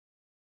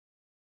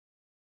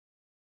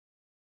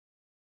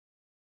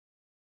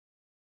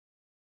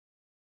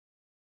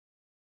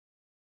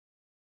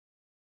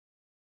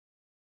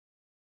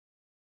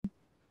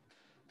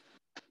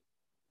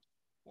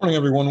Morning,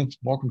 everyone.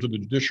 Welcome to the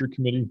Judiciary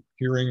Committee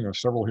hearing,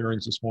 several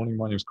hearings this morning.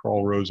 My name is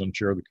Carl Rose. I'm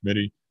chair of the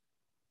committee.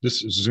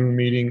 This Zoom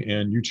meeting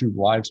and YouTube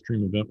live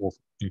stream event will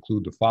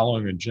include the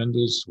following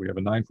agendas. We have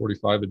a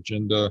 9:45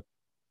 agenda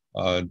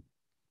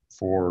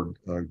for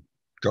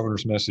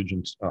governor's message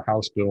and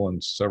House bill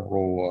and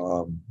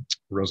several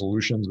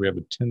resolutions. We have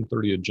a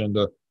 10:30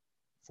 agenda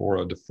for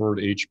a deferred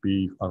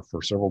HB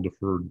for several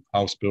deferred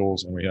House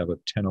bills, and we have a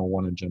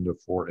 10:01 agenda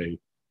for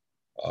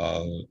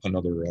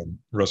another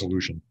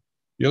resolution.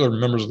 The other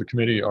members of the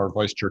committee are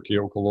Vice Chair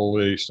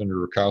Keokalole,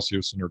 Senator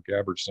Ocasio, Senator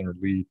Gabbard, Senator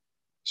Lee,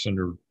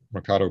 Senator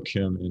Mercado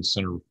Kim, and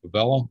Senator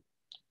Favela.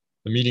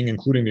 The meeting,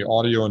 including the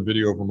audio and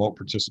video of remote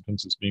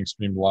participants, is being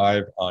streamed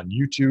live on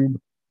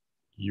YouTube.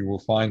 You will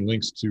find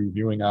links to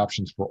viewing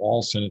options for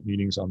all Senate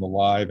meetings on the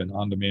live and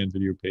on-demand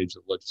video page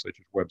of the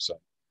legislature's website.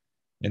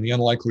 In the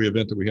unlikely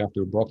event that we have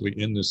to abruptly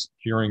end this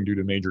hearing due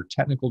to major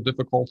technical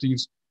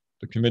difficulties,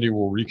 the committee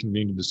will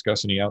reconvene to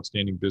discuss any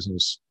outstanding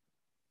business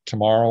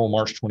tomorrow,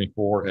 March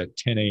 24 at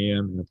 10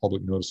 a.m. and a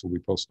public notice will be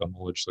posted on the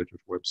legislature's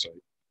website.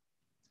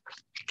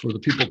 For the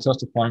people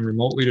testifying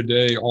remotely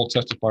today, all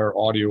testifier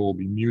audio will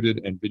be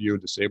muted and video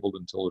disabled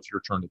until it's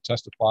your turn to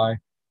testify.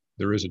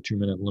 There is a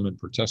 2-minute limit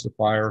per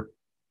testifier.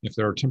 If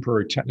there are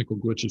temporary technical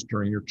glitches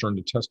during your turn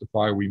to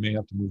testify, we may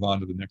have to move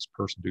on to the next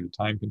person due to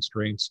time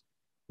constraints.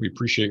 We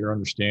appreciate your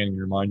understanding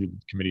and remind you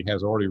that the committee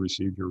has already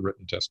received your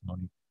written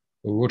testimony,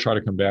 but we will try to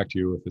come back to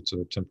you if it's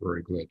a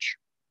temporary glitch.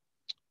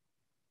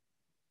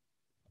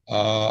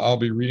 I'll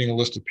be reading a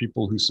list of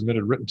people who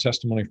submitted written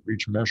testimony for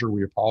each measure.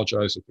 We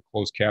apologize if the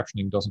closed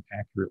captioning doesn't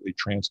accurately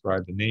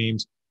transcribe the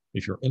names.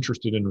 If you're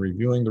interested in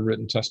reviewing the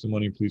written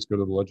testimony, please go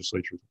to the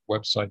legislature's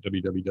website,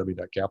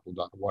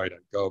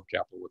 www.capitol.hawaii.gov,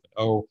 capital with an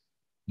O.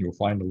 You will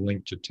find a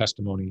link to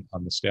testimony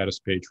on the status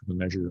page for the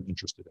measure you're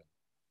interested in.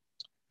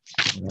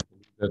 And I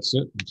believe that's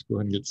it. Let's go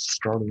ahead and get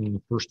started on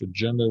the first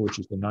agenda, which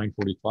is the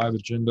 9:45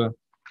 agenda.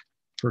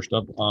 First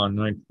up on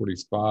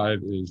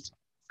 9:45 is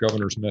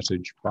Governor's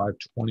Message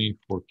 520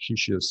 for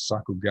Keisha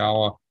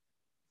Sakugawa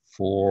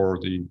for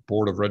the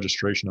Board of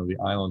Registration of the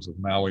Islands of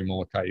Maui,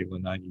 Molokai,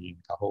 Lanai, and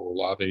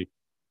Kaho'olawe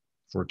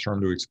for a term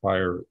to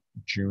expire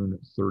June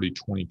 30,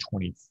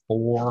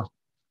 2024.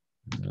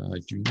 I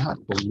do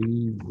not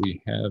believe we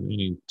have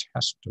any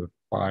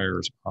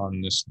testifiers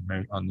on this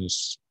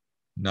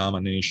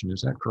nomination.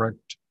 Is that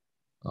correct,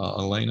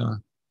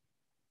 Elena?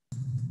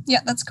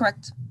 Yeah, that's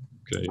correct.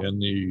 Okay, and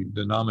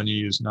the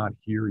nominee is not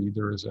here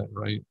either, is that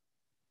right?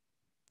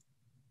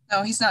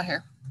 No, he's not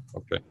here.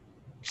 Okay.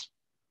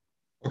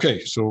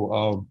 Okay,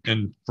 so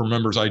and for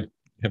members, I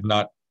have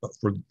not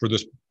for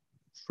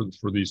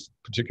these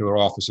particular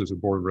offices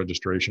of Board of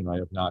Registration, I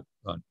have not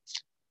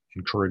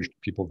encouraged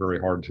people very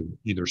hard to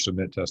either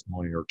submit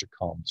testimony or to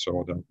come.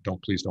 So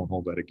please don't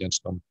hold that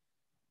against them.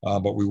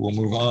 But we will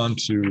move on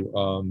to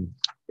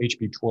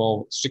HB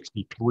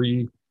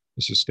 1263.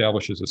 This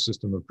establishes a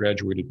system of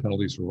graduated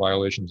penalties for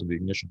violations of the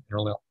Ignition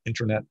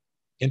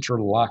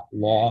Interlock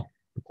Law.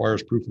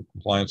 Requires proof of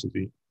compliance with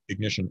the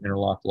Ignition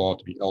Interlock Law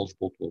to be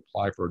eligible to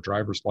apply for a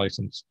driver's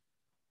license.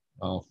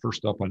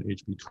 First up on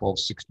HB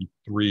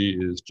 1263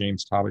 is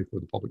James Tabe for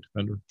the Public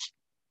Defender.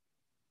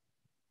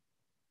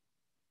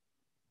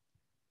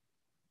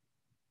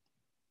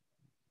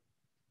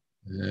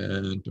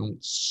 And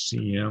don't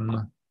see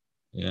him.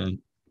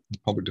 And the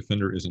Public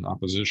Defender is in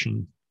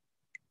opposition.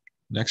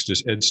 Next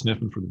is Ed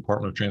Sniffen for the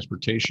Department of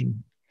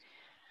Transportation.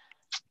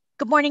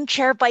 Good morning,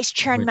 Chair, Vice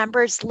Chair, and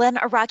members. Lynn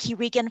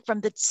Araki-Regan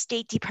from the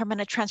State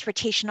Department of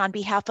Transportation on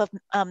behalf of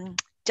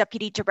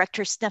Deputy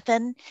Director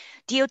Sniffen.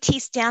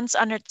 DOT stands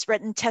on its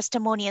written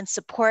testimony and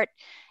support.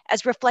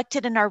 As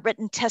reflected in our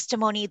written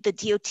testimony, the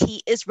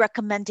DOT is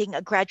recommending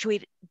a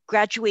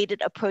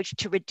graduated approach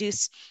to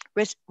reduce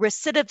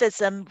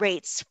recidivism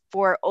rates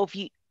for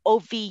OVUII.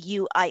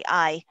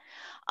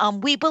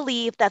 We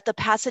believe that the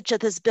passage of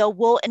this bill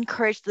will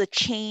encourage the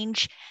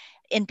change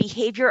in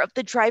behavior of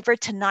the driver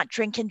to not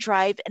drink and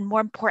drive, and more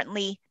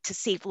importantly, to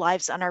save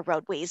lives on our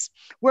roadways.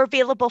 We're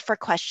available for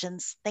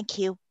questions. Thank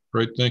you.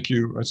 Great, thank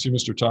you. I see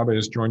Mr. Tabe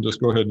has joined us.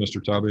 Go ahead,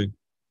 Mr. Tabe.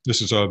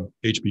 This is HB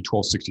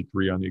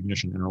 1263 on the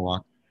Ignition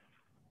Interlock.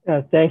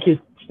 Thank you,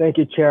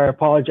 Chair. I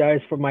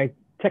apologize for my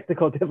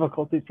technical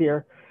difficulties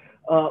here.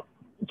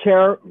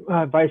 Chair,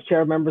 Vice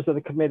Chair, members of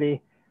the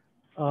committee,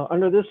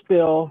 under this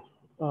bill,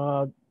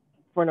 for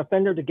an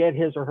offender to get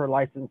his or her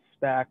license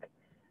back,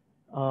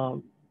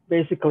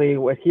 basically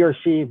what he or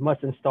she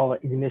must install an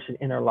ignition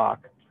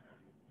interlock.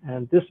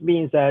 And this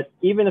means that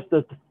even if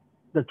the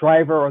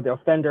driver or the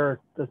offender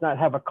does not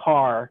have a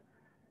car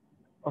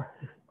or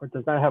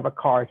does not have a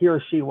car, he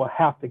or she will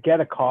have to get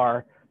a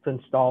car to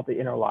install the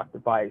interlock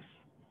device.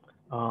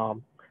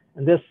 And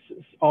this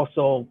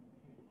also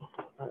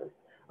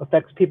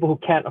affects people who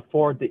can't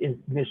afford the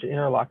ignition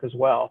interlock as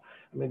well.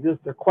 I mean,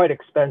 they're quite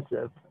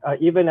expensive.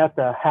 Even at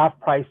the half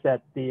price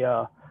that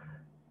the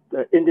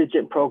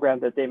indigent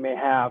program that they may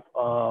have,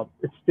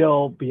 it's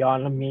still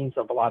beyond the means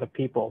of a lot of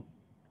people.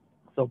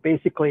 So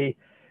basically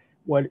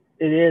what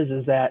it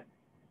is that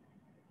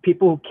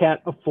people who can't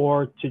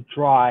afford to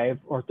drive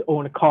or to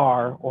own a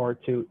car or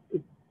to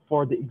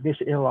afford the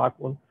ignition interlock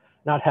will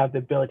not have the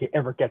ability to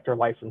ever get their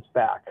license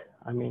back.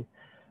 I mean,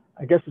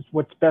 I guess it's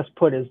what's best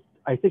put is,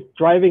 I think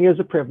driving is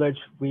a privilege.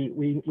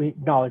 We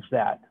acknowledge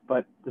that,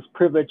 but this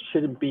privilege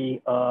shouldn't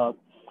be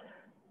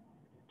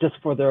just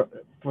for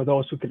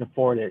those who can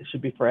afford it. It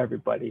should be for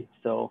everybody.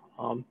 So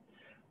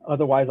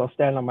otherwise, I'll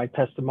stand on my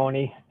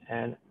testimony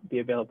and be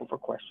available for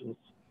questions.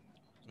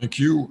 Thank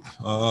you.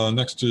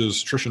 Next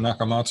is Tricia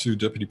Nakamatsu,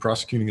 Deputy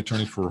Prosecuting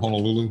Attorney for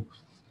Honolulu.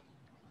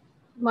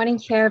 Good morning,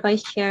 Chair,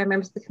 Vice Chair,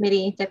 members of the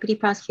committee. Deputy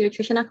Prosecutor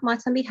Tricia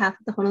Nakamatsu on behalf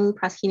of the Honolulu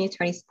Prosecuting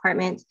Attorney's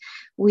Department.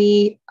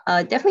 We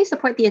definitely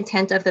support the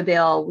intent of the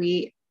bill.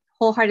 We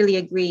wholeheartedly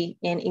agree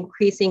in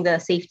increasing the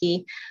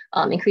safety,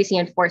 increasing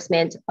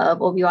enforcement of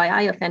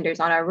OVII offenders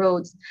on our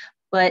roads.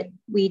 But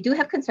we do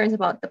have concerns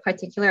about the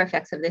particular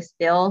effects of this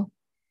bill,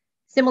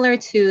 similar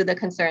to the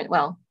concern,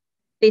 well,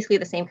 basically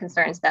the same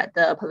concerns that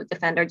the public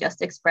defender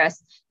just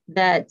expressed,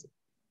 that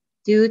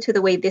due to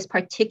the way this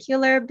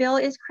particular bill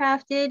is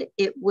crafted,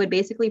 it would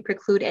basically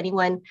preclude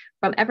anyone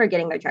from ever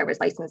getting their driver's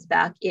license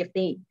back if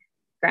they,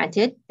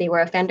 granted, they were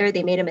an offender,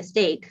 they made a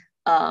mistake,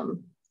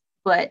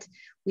 but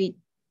we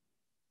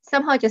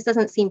somehow it just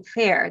doesn't seem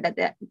fair that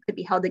that could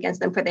be held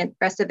against them for the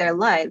rest of their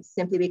lives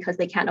simply because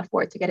they can't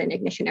afford to get an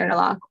ignition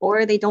interlock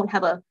or they don't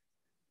have a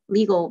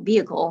legal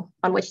vehicle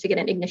on which to get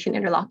an ignition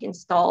interlock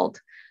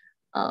installed.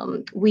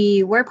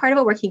 We were part of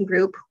a working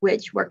group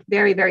which worked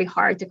very, very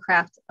hard to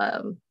craft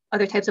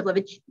other types of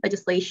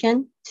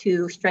legislation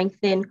to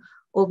strengthen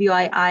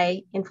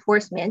OVII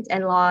enforcement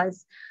and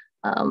laws.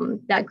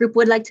 That group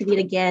would like to meet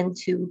again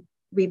to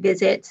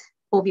revisit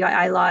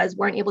OVII laws.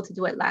 Weren't able to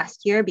do it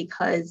last year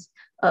because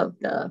of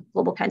the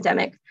global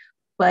pandemic,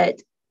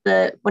 but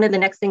one of the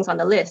next things on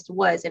the list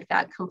was in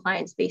fact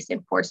compliance-based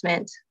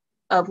enforcement,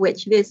 of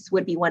which this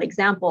would be one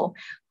example.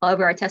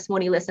 However, our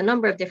testimony lists a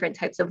number of different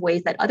types of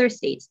ways that other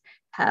states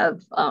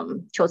have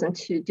chosen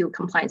to do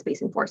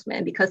compliance-based enforcement.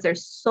 And because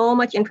there's so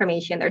much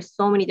information, there's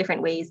so many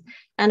different ways.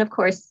 And of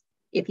course,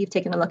 if you've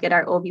taken a look at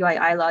our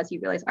OVII laws, you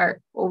realize our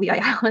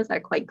OVII laws are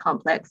quite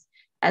complex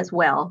as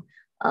well.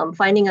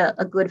 Finding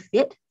a good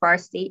fit for our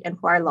state and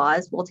for our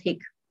laws will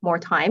take more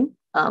time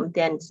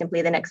than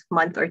simply the next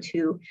month or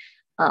two.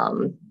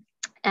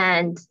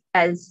 And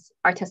as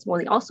our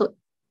testimony also,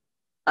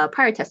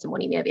 prior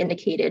testimony may have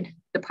indicated,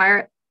 the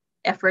prior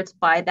efforts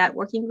by that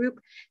working group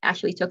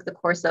actually took the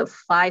course of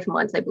 5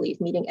 months, I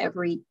believe, meeting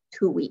every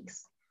 2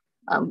 weeks.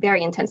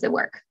 Very intensive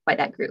work by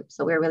that group.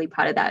 So we're really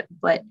proud of that,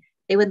 but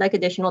they would like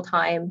additional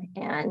time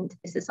and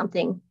this is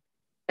something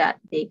that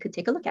they could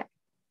take a look at.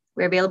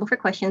 We're available for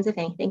questions, if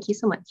any. Thank you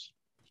so much.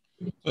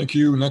 Thank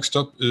you. Next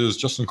up is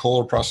Justin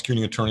Kohler,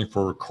 Prosecuting Attorney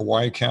for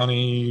Kauai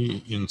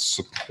County in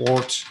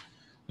support.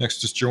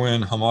 Next is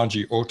Joanne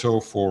Hamaji Oto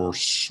for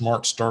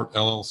Smart Start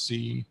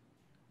LLC.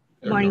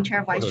 Good morning,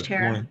 Chair, Vice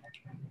Chair,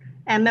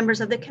 and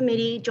members of the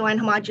committee. Joanne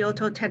Hamaji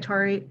Oto,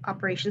 Territory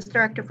Operations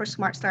Director for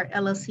Smart Start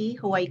LLC,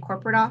 Hawaii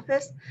Corporate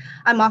Office.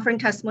 I'm offering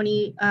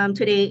testimony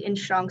today in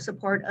strong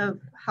support of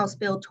House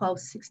Bill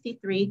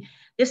 1263.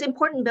 This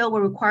important bill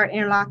will require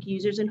interlock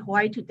users in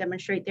Hawaii to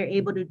demonstrate they're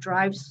able to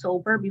drive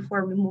sober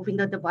before removing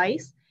the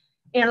device.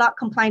 Interlock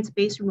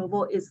compliance-based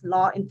removal is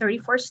law in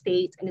 34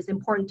 states and is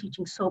important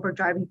teaching sober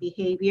driving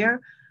behavior.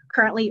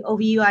 Currently,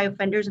 OVUI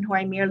offenders in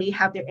Hawaii merely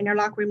have their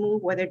interlock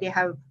removed, whether they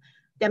have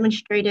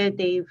demonstrated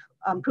they've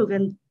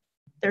proven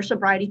their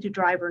sobriety to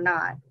drive or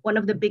not. One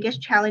of the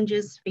biggest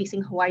challenges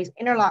facing Hawaii's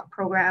interlock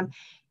program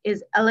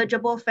is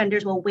eligible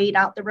offenders will wait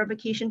out the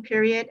revocation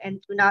period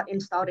and do not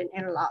install an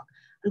interlock.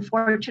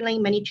 Unfortunately,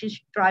 many choose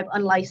to drive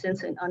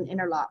unlicensed and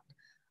uninterlocked.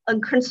 A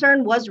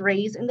concern was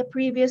raised in the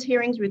previous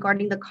hearings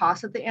regarding the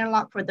cost of the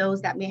interlock for those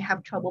that may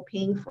have trouble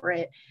paying for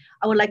it.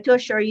 I would like to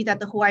assure you that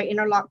the Hawaii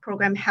Interlock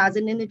Program has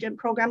an indigent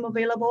program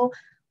available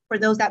for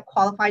those that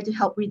qualify to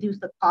help reduce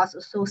the costs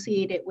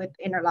associated with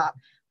interlock.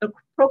 The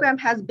program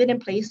has been in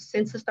place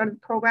since the start of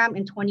the program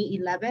in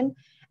 2011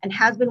 and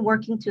has been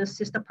working to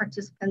assist the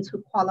participants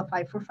who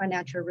qualify for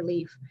financial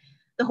relief.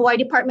 The Hawaii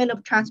Department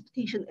of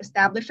Transportation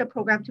established a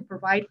program to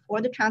provide for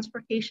the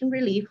transportation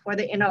relief for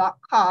the interlock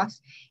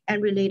costs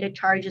and related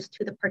charges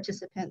to the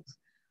participants.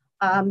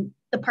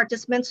 The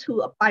participants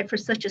who apply for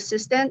such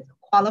assistance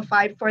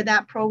qualify for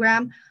that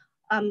program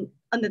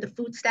under the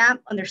food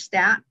stamp, under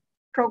STAT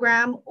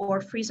program, or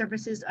free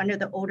services under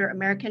the Older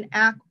American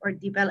Act or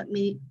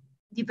Developmentally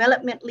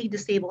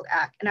Disabled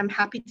Act. And I'm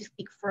happy to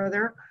speak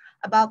further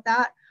about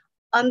that.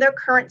 Under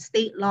current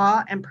state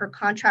law and per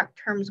contract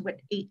terms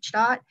with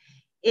HDOT,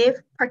 if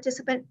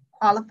participant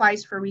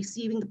qualifies for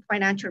receiving the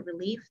financial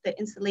relief, the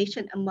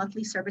installation and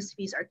monthly service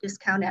fees are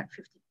discounted at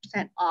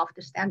 50% off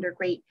the standard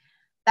rate.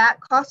 That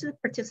cost to the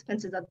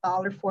participants is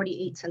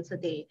 $1.48 a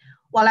day.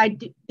 While I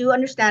do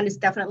understand it's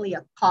definitely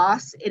a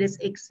cost, it is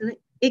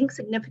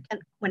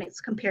insignificant when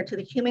it's compared to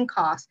the human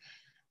cost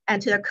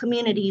and to the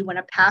community when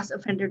a past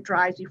offender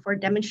drives before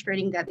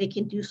demonstrating that they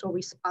can do so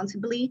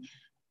responsibly.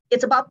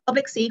 It's about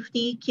public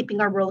safety, keeping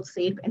our roads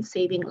safe and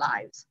saving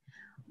lives.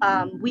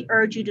 We strongly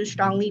urge you to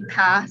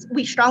pass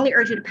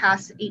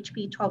HB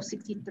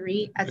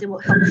 1263 as it will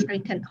help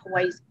strengthen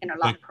Hawaii's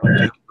interlock program.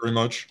 Thank you very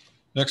much.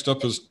 Next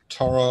up is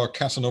Tara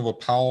Casanova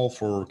Powell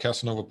for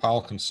Casanova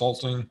Powell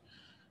Consulting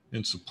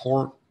in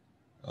support.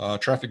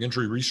 Traffic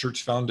Injury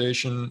Research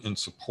Foundation in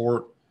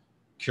support.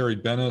 Carrie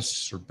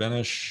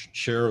Benish,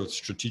 Chair of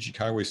Strategic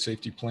Highway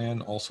Safety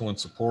Plan, also in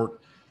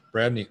support.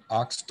 Bradney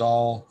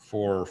Oxdahl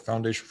for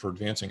Foundation for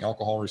Advancing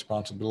Alcohol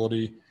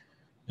Responsibility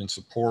in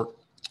support.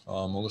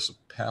 Melissa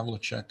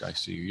Pavlicek, I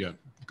see you. Yeah.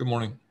 Good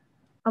morning.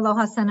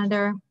 Aloha,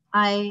 Senator.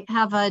 I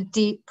have a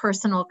deep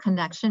personal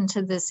connection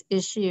to this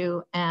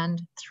issue,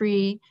 and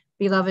 3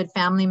 beloved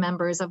family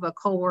members of a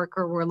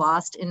coworker were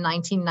lost in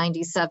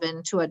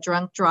 1997 to a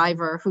drunk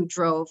driver who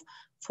drove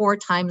 4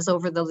 times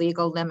over the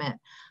legal limit.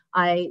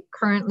 I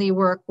currently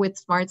work with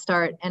Smart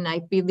Start, and I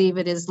believe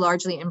it is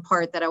largely in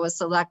part that I was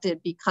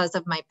selected because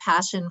of my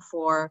passion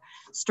for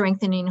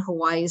strengthening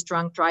Hawaii's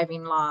drunk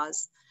driving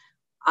laws.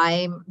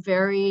 I'm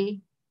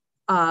very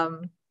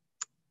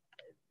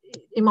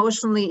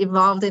emotionally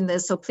involved in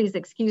this, so please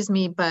excuse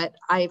me, but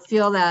I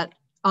feel that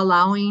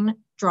allowing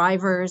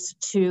drivers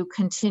to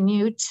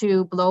continue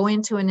to blow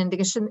into an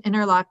ignition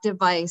interlock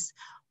device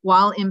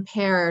while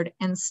impaired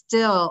and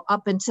still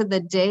up until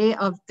the day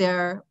of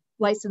their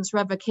license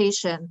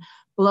revocation,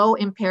 blow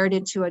impaired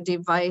into a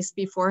device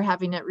before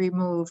having it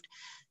removed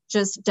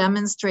just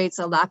demonstrates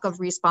a lack of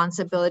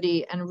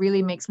responsibility and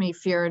really makes me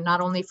fear not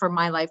only for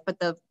my life, but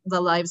the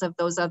lives of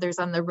those others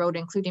on the road,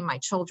 including my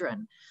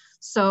children.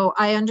 So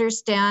I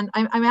understand,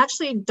 I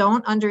actually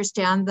don't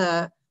understand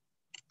the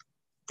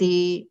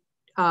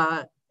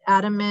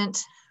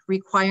adamant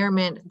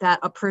requirement that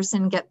a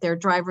person get their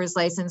driver's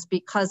license,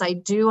 because I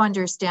do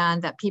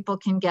understand that people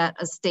can get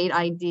a state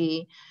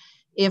ID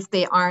if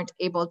they aren't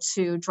able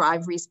to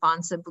drive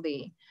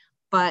responsibly.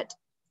 But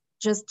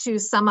just to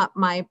sum up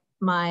my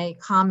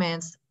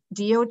comments,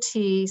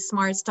 DOT,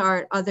 Smart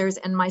Start, others,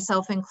 and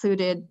myself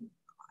included,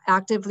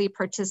 actively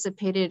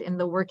participated in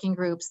the working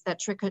groups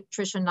that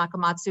Tricia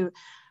Nakamatsu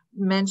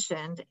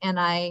mentioned. And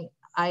I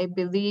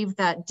believe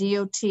that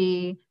DOT,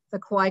 the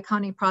Kauai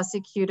County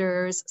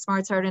prosecutors,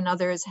 Smart Start, and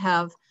others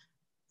have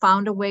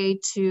found a way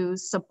to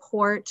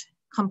support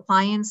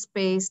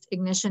compliance-based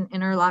ignition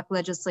interlock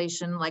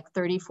legislation like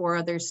 34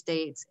 other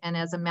states. And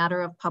as a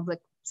matter of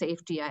public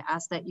safety, I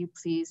ask that you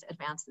please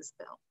advance this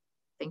bill.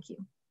 Thank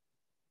you.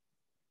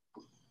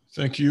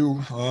 Thank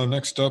you.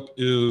 Next up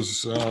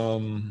is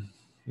Leanne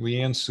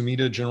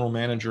Sumida, General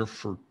Manager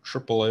for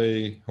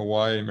AAA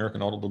Hawaii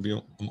American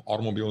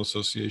Automobile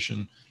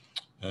Association,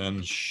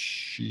 and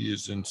she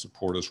is in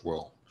support as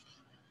well.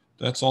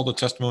 That's all the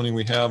testimony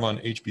we have on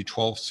HB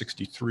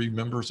 1263.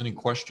 Members, any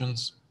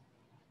questions?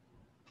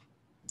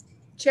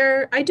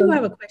 Chair, I do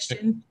have a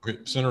question. Okay.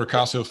 Senator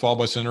Ocasio, followed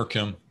by Senator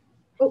Kim.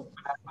 Oh,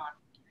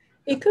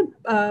 it could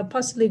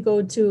possibly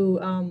go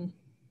to,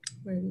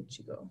 where did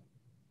she go?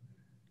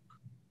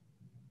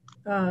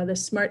 The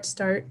Smart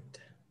Start,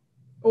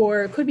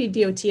 or it could be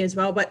DOT as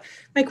well. But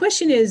my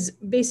question is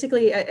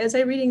basically, as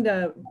I'm reading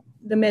the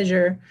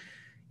measure,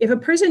 if a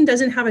person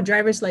doesn't have a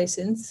driver's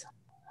license,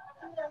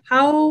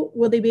 how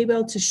will they be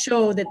able to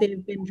show that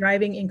they've been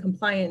driving in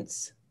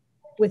compliance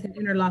with an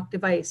interlock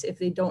device if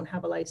they don't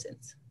have a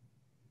license?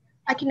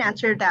 I can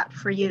answer that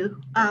for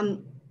you.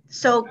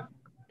 So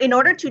in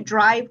order to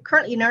drive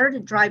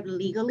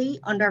legally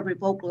under a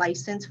revoked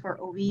license for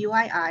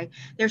OVUII,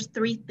 there's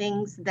 3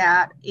 things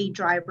that a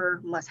driver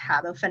must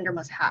have, an offender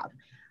must have.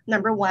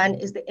 Number 1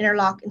 is the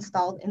interlock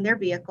installed in their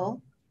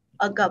vehicle,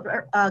 a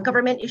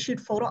government issued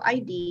photo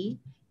ID,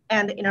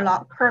 and the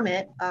interlock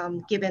permit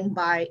given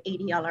by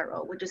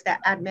ADLRO, which is that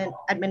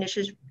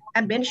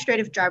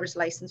Administrative Driver's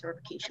License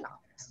Verification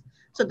Office.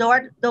 So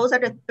those are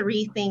the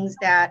 3 things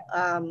that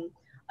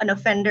an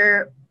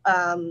offender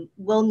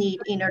will need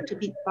in order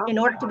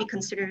to be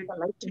considered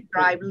to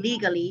drive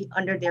legally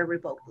under their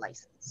revoked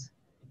license.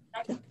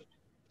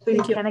 So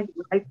you can't get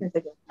a license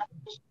again.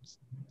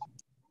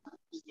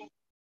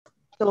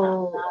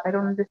 So I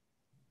don't understand.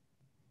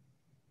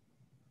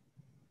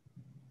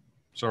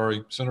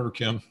 Sorry, Senator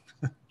Kim.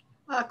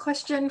 A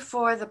question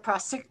for the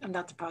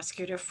not the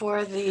prosecutor,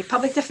 for the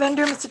public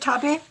defender, Mr.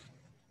 Tabe.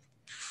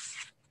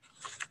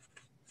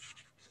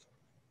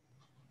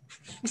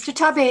 Mr.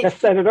 Tabe. Yes,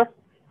 Senator.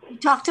 You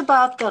talked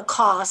about the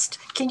cost.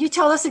 Can you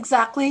tell us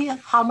exactly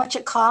how much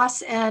it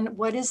costs and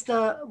what is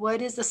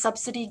the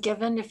subsidy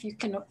given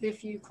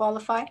if you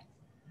qualify?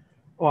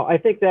 Well, I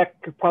think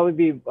that could probably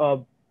be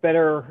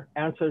better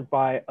answered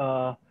by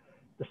the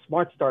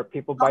Smart Start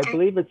people, but okay. I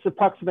believe it's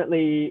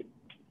approximately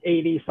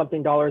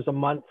 $80-something a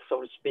month,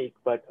 so to speak,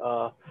 but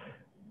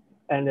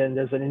and then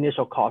there's an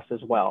initial cost as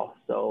well.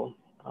 So,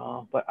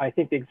 but I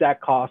think the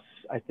exact costs,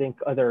 I think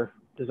there's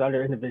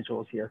other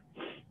individuals here.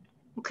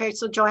 Okay,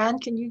 so Joanne,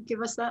 can you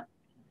give us that?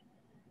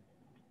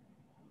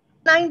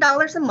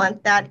 $9 a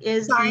month, that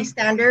is the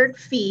standard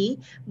fee.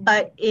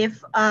 But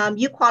if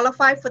you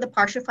qualify for the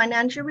partial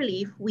financial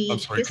relief, we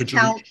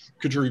discount.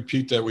 Could you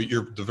repeat that?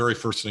 The very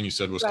first thing you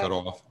said was cut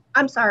off.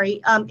 I'm sorry.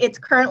 It's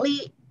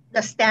currently,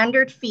 the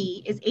standard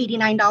fee is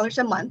 $89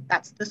 a month.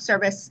 That's the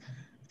service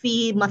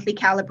fee, monthly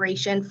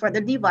calibration for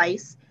the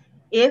device.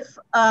 If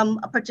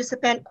a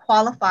participant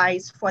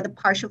qualifies for the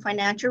partial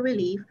financial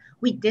relief,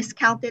 we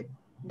discount it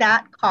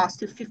that cost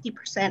to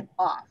 50%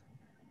 off.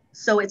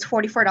 So it's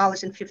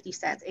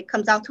 $44.50. It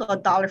comes out to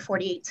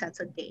 $1.48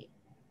 a day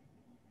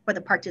for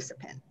the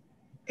participant.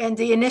 And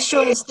the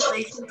initial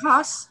installation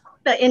costs?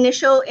 The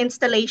initial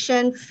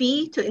installation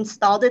fee to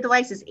install the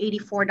device is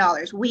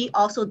 $84. We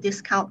also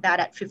discount that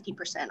at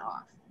 50%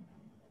 off.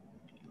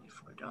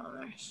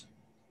 $84.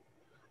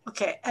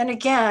 Okay, and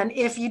again,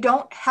 if you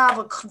don't have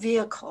a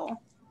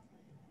vehicle,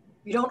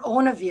 you don't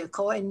own a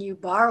vehicle and you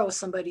borrow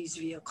somebody's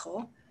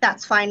vehicle,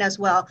 that's fine as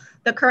well.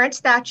 The current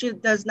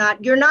statute does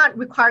not, you're not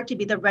required to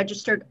be the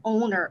registered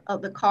owner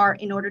of the car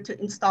in order to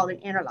install an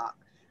interlock.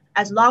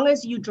 As long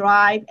as you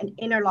drive an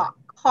interlock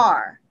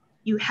car,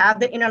 you have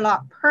the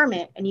interlock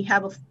permit and you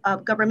have a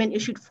government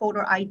issued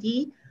photo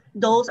ID,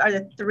 those are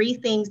the three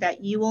things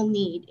that you will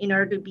need in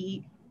order to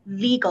be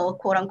legal,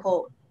 quote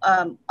unquote,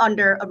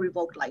 under a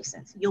revoked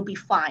license. You'll be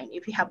fine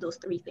if you have those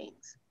three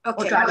things.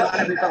 Okay. Or driving on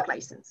a revoked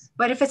license.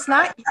 But if it's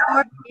not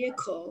your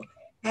vehicle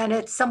and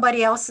it's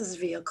somebody else's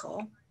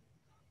vehicle,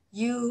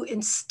 you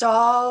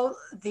install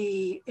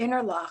the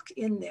interlock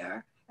in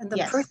there, and the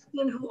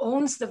person who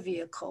owns the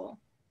vehicle,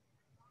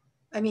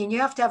 I mean, you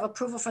have to have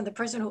approval from the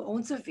person who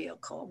owns the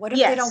vehicle. What if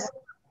they don't?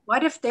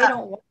 What if they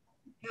don't want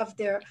to have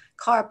their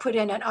car put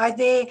in? And are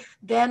they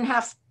then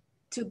have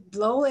to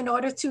blow in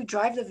order to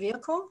drive the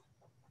vehicle?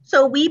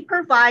 So we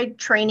provide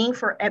training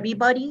for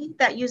everybody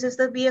that uses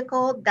the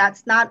vehicle.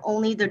 That's not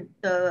only the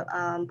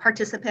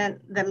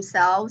participant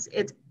themselves,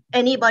 it's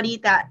anybody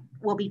that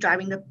will be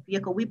driving the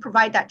vehicle. We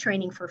provide that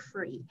training for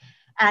free.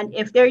 And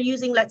if they're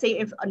using, let's say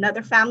if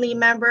another family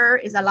member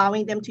is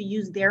allowing them to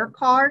use their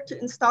car to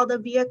install the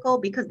vehicle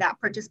because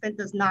that participant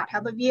does not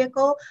have a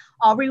vehicle,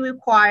 all we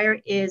require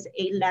is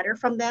a letter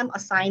from them, a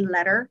signed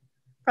letter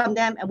from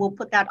them, and we'll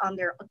put that on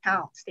their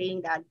account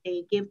stating that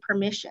they give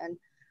permission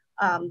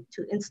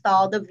to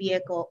install the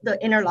vehicle,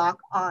 the interlock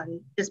on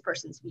this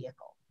person's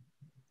vehicle.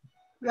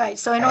 Right,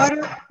 so in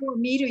order for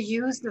me to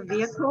use the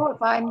vehicle,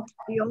 if I'm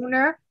the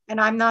owner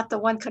and I'm not the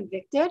one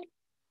convicted,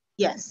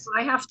 yes,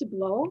 I have to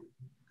blow?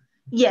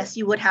 Yes,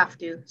 you would have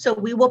to. So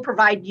we will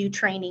provide you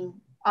training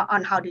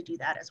on how to do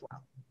that as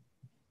well.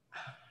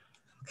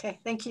 Okay,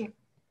 thank you.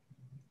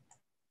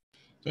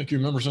 Thank you.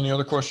 Members, any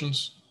other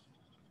questions?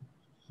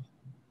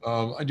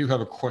 I do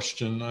have a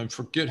question. I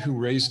forget who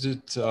raised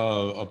it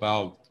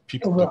about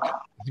people, I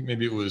think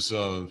maybe it was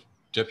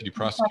Deputy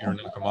Prosecutor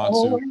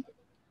Nakamatsu,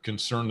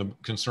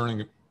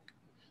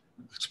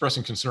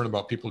 expressing concern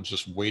about people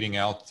just waiting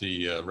out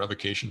the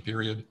revocation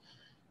period.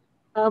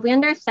 We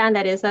understand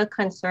that is a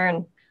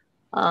concern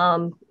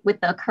with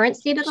the current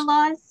state of the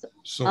laws.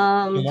 So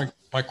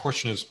my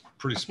question is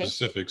pretty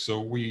specific.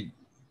 So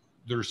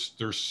there's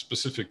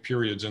specific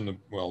periods in the,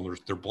 well,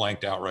 they're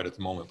blanked out right at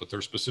the moment, but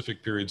there's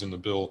specific periods in the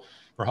bill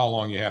for how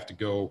long you have to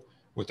go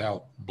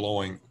without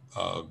blowing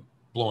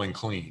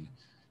clean.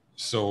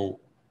 So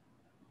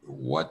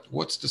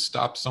what's to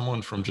stop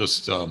someone from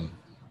just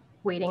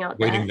waiting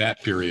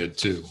that period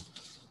too?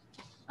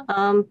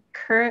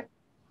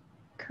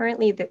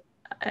 Currently,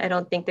 I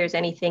don't think there's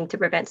anything to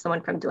prevent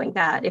someone from doing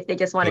that. If they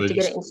just wanted to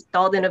get it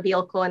installed in a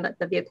vehicle and let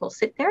the vehicle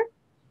sit there,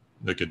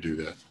 they could do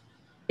that.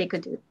 They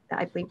could do that.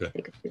 I believe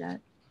they could do that.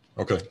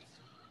 Okay.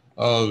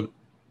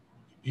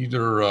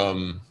 Either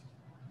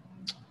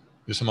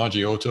Ms.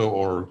 Hamagioto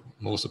or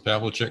Melissa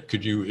Pavlicek,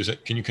 can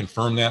you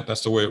confirm that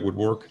that's the way it would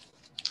work?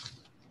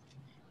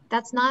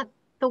 That's not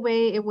the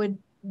way it would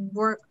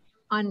work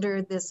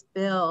under this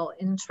bill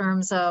in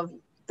terms of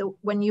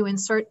when you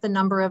insert the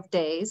number of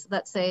days,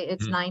 let's say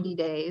it's 90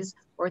 days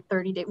or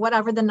 30 days,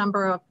 whatever the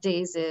number of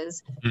days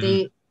is,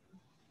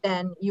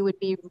 then you would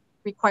be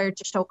required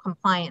to show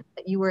compliance,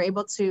 that you were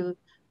able to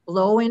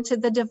blow into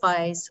the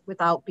device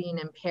without being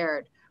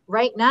impaired.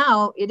 Right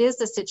now, it is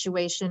a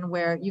situation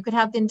where you could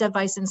have the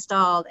device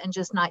installed and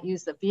just not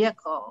use the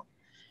vehicle.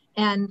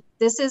 And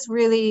this is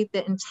really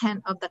the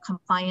intent of the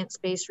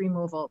compliance-based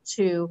removal,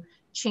 to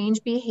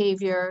change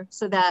behavior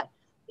so that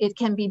it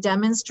can be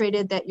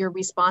demonstrated that you're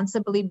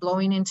responsibly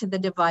blowing into the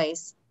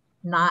device,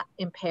 not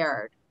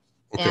impaired.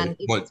 Okay, and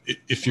but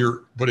if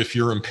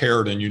you're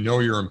impaired and you know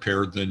you're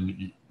impaired,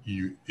 then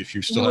you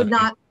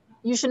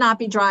should not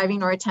be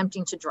driving or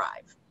attempting to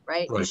drive,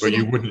 right? Right, but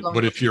you wouldn't.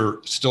 But if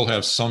you still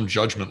have some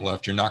judgment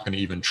left, you're not going to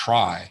even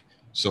try.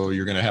 So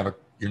you're not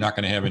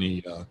going to have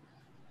any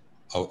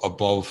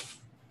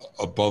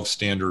above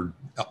standard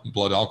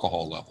blood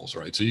alcohol levels,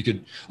 right? So you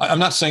could. I'm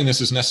not saying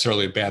this is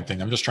necessarily a bad thing.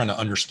 I'm just trying to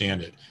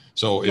understand it.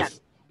 So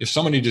if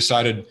somebody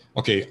decided,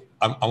 okay,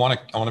 I want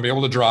to be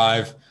able to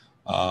drive.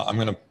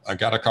 I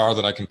got a car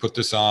that I can put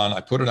this on.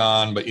 I put it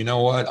on, but you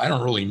know what? I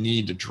don't really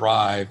need to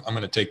drive. I'm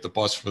going to take the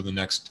bus for the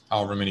next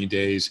however many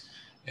days.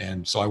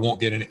 And so I won't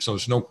get any, so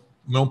there's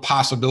no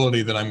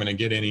possibility that I'm going to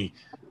get any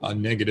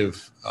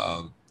negative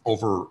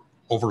over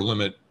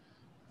limit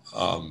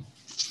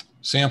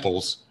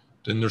samples.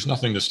 Then there's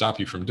nothing to stop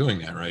you from doing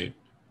that, right?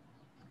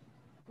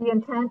 The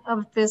intent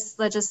of this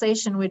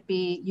legislation would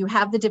be, you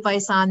have the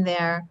device on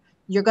there,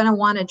 you're going to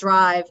want to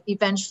drive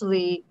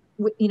eventually,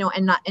 you know,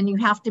 and you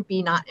have to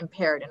be not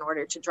impaired in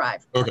order to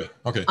drive. Okay.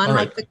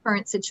 Unlike the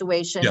current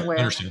situation where,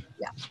 I understand.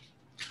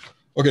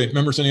 Okay,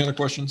 members, any other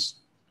questions?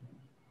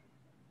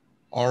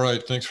 All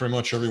right, thanks very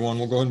much, everyone.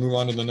 We'll go ahead and move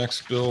on to the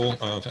next bill.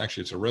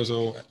 Actually,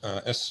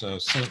 it's a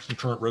Senate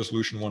Concurrent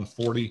Resolution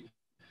 140,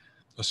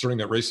 asserting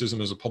that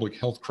racism is a public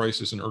health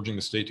crisis and urging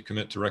the state to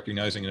commit to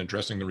recognizing and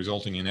addressing the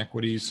resulting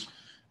inequities.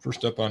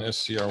 First up on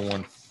SCR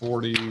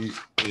 140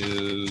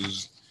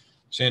 is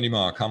Sandy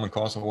Ma, Common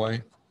Cause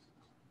Hawaii.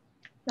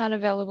 Not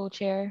available,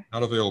 Chair.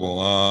 Not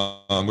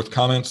available. With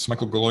comments,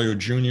 Michael Galoyo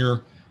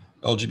Jr.,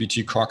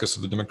 LGBT Caucus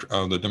of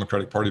the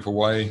Democratic Party of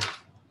Hawaii.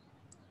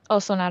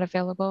 Also not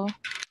available.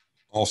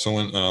 Also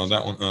in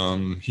that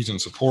one, he's in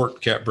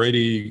support. Kat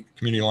Brady,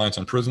 Community Alliance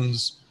on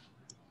Prisons.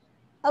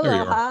 Aloha.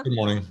 There you are. Good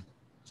morning.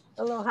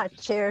 Aloha,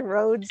 Chair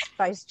Rhodes,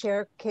 Vice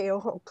Chair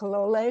Keoho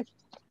Kalole,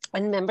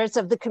 and members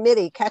of the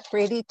committee. Kat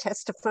Brady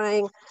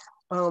testifying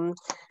on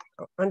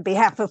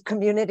behalf of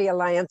Community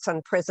Alliance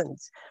on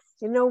Prisons.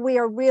 You know, we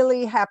are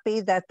really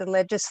happy that the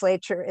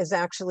legislature is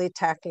actually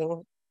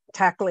tackling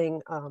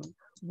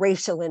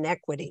racial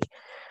inequity.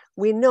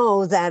 We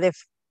know that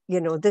if, you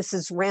know, this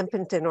is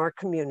rampant in our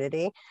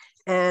community,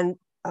 and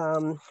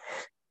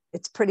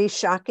it's pretty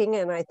shocking,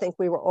 and I think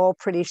we were all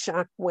pretty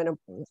shocked when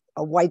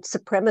a white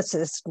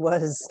supremacist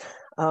was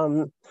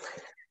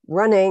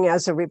running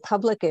as a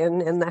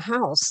Republican in the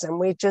House, and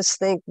we just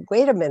think,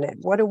 wait a minute,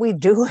 what are we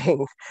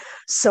doing?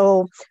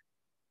 So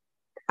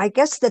I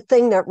guess the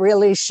thing that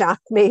really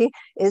shocked me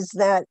is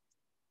that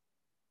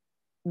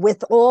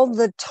with all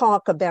the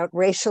talk about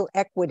racial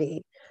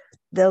equity,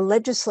 the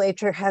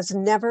legislature has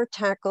never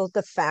tackled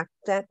the fact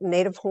that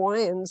Native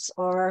Hawaiians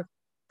are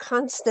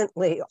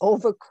constantly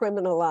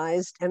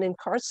over-criminalized and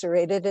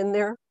incarcerated in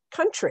their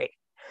country.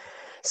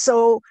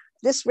 So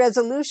this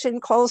resolution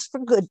calls for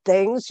good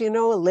things, you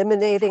know,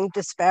 eliminating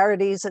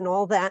disparities and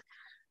all that,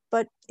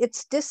 but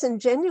it's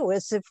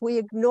disingenuous if we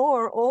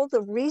ignore all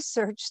the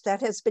research that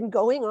has been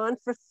going on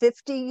for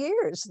 50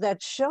 years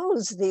that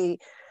shows the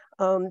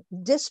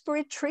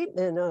disparate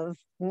treatment of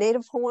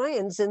Native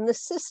Hawaiians in the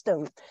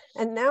system.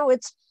 And now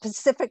it's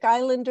Pacific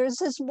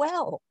Islanders as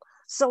well.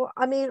 So,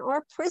 I mean,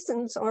 our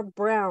prisons are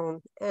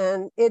brown,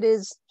 and it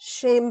is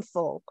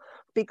shameful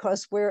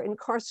because we're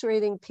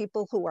incarcerating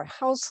people who are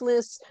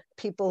houseless,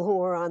 people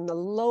who are on the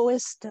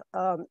lowest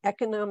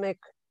economic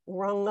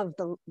rung of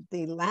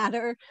the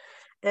ladder,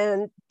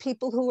 and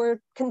people who are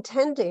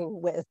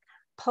contending with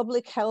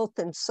public health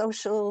and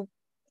social,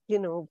 you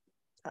know,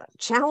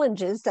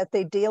 challenges that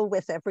they deal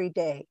with every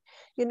day.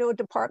 You know,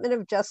 Department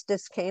of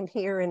Justice came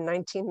here in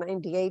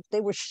 1998.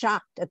 They were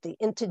shocked at the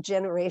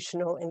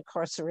intergenerational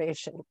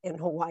incarceration in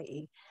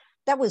Hawaii.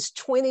 That was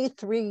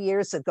 23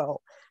 years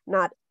ago.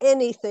 Not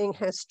anything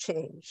has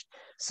changed.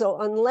 So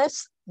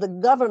unless the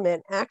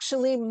government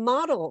actually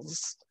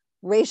models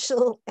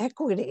racial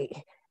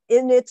equity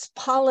in its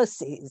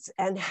policies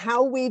and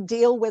how we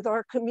deal with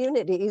our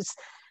communities,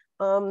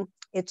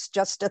 it's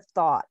just a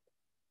thought.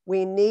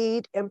 We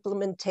need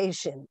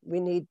implementation. We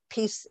need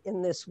peace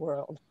in this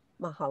world.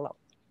 Mahalo.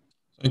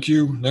 Thank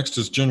you. Next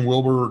is Jen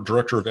Wilbur,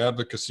 Director of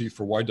Advocacy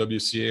for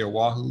YWCA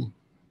Oahu.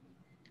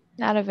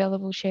 Not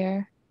available,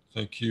 Chair.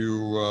 Thank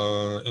you.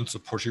 In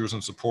support, she was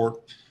in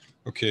support.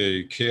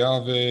 Okay,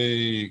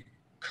 Keave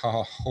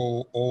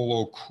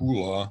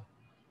Kaho'olokula,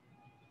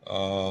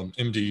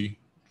 MD,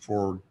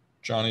 for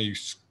Johnny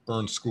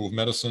Burns School of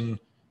Medicine,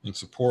 in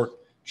support.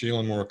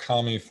 Jalen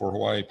Murakami for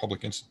Hawaii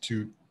Public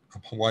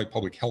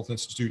Health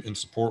Institute, in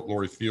support.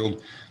 Lori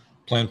Field,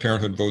 Planned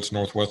Parenthood Votes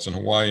Northwest in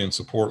Hawaii, in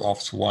support.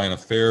 Office of Hawaiian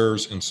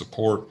Affairs, in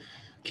support.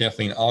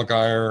 Kathleen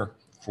Allgaier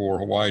for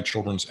Hawaii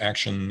Children's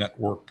Action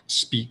Network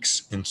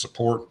Speaks, in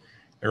support.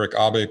 Eric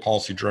Abe,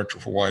 Policy Director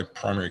for Hawaii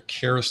Primary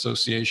Care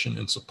Association,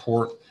 in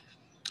support.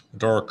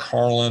 Dara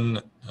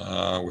Carlin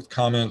with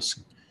comments.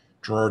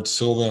 Gerard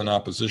Silva in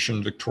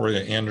opposition.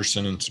 Victoria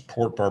Anderson in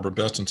support. Barbara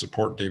Best in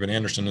support. David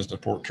Anderson in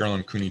support.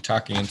 Carolyn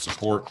Kunitake in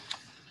support.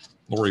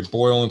 Lori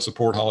Boyle in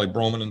support. Holly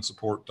Broman in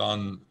support.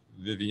 Don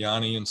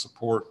Viviani in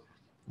support.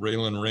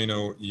 Raylan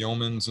Reno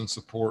Yeomans in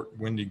support.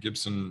 Wendy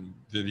Gibson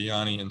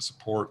Viviani in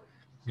support.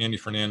 Mandy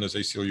Fernandez,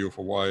 ACLU of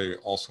Hawaii,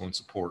 also in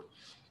support.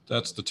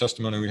 That's the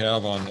testimony we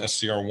have on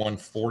SCR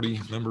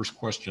 140. Members'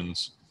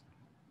 questions?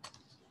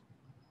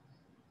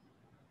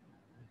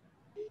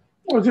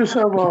 I just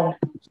have a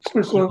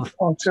quick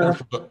one, Chair.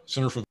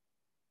 Senator for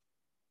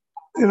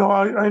you know,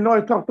 I know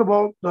I talked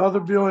about the other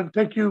bill, and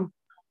thank you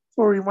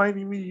for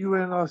reminding me, you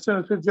and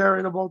Senator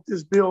Jarrett, about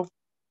this bill.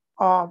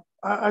 I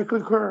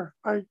concur.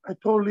 I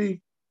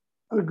totally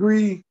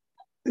agree.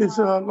 It's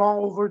long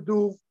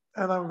overdue,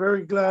 and I'm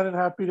very glad and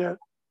happy that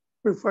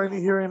we're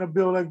finally hearing a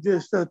bill like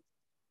this that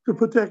to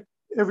protect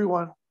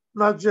everyone,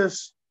 not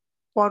just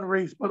one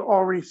race, but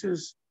all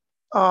races,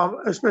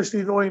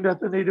 especially knowing that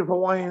the Native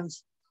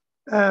Hawaiians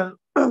and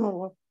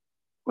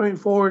going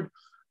forward.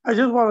 I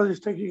just want to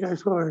just thank you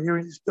guys for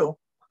hearing this bill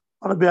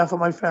on behalf of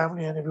my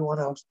family and everyone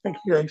else. Thank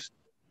you guys.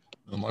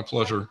 My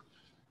pleasure.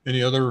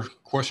 Any other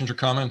questions or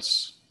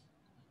comments?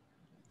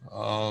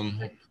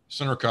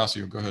 Senator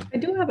Ocasio, go ahead. I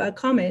do have a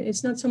comment.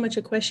 It's not so much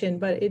a question,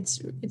 but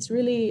it's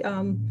really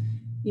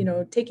you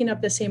know, taking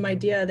up the same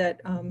idea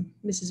that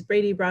Mrs.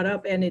 Brady brought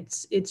up, and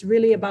it's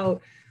really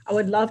about I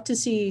would love to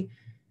see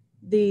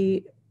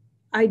the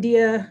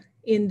idea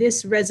in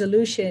this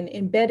resolution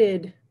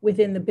embedded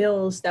within the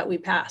bills that we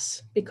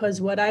pass, because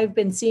what I've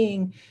been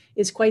seeing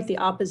is quite the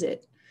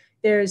opposite.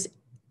 There's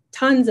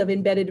tons of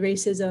embedded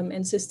racism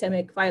and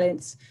systemic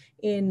violence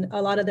in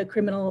a lot of the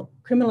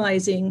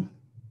criminalizing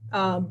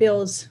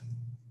bills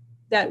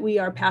that we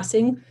are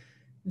passing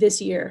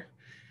this year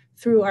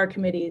through our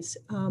committees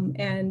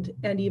and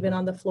even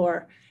on the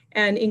floor,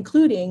 and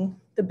including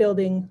the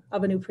building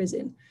of a new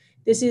prison.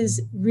 This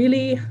is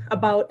really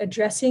about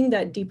addressing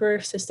that deeper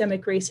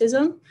systemic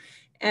racism.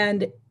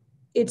 And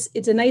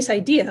it's a nice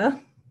idea,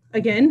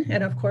 again,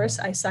 and of course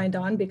I signed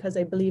on because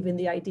I believe in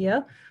the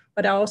idea,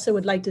 but I also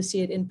would like to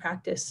see it in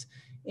practice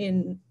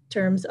in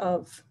terms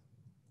of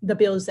the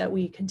bills that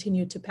we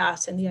continue to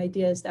pass and the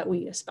ideas that we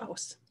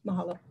espouse.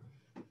 Mahalo.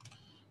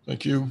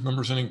 Thank you.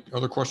 Members, any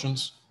other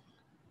questions?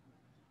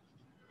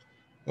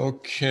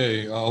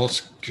 Okay,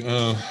 let's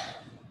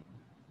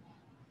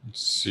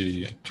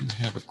see. I do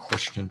have a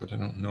question, but I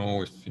don't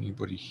know if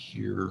anybody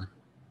here.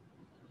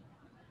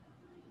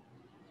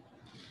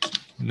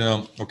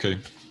 No, okay.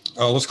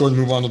 Let's go ahead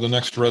and move on to the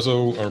next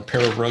reso, or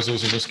pair of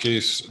resos. In this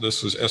case,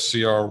 this is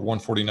SCR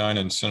 149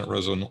 and Senate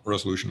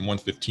Resolution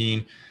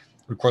 115,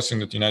 requesting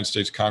that the United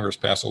States Congress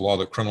pass a law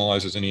that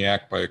criminalizes any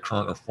act by a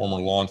current or former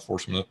law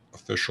enforcement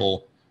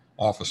official,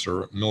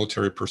 officer,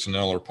 military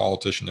personnel, or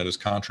politician that is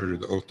contrary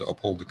to the oath to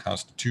uphold the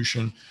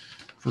Constitution.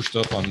 First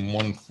up on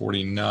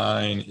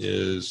 149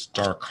 is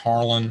Dar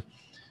Carlin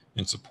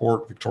in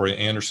support, Victoria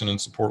Anderson in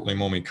support,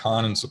 Leimomi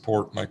Khan in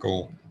support,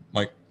 Michael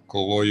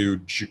Loyu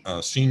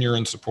Sr.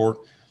 in support,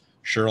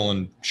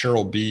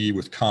 Cheryl B.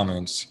 with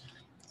comments.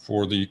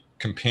 For the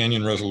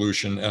companion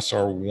resolution,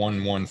 SR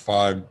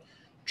 115,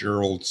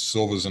 Gerald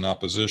Silva's in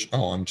opposition.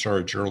 Oh, I'm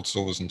sorry, Gerald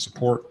Silva's in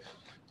support.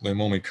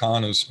 Leimomi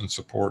Khan is in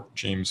support.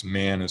 James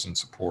Mann is in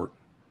support.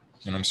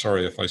 And I'm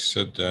sorry if I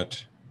said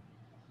that.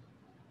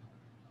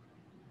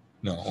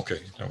 No, okay,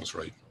 that was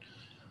right.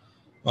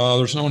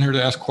 There's no one here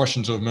to ask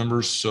questions of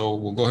members, so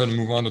we'll go ahead and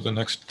move on to the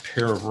next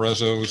pair of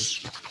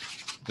resos.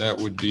 That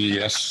would be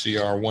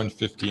SCR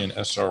 150 and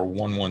SR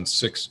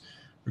 116,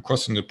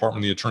 requesting the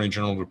Department of the Attorney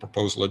General to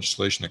propose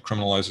legislation that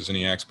criminalizes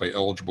any acts by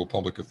eligible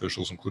public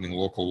officials, including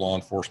local law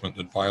enforcement,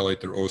 that violate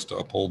their oaths to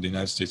uphold the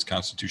United States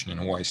Constitution and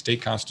Hawaii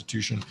State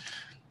Constitution.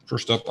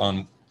 First up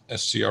on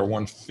SCR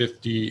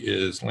 150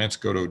 is Lance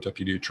Goto,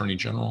 Deputy Attorney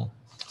General.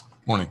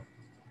 Morning.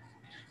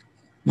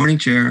 Morning,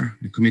 Chair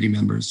and committee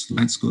members.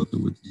 Lance Goto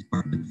with the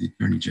Department of the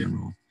Attorney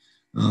General.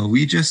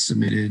 We just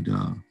submitted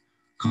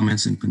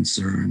comments and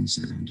concerns,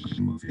 and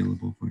I'm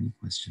available for any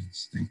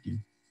questions. Thank you.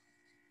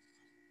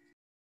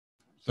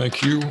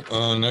 Thank you.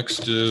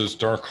 Next is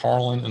Dar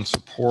Carlin in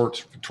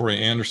support, Victoria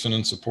Anderson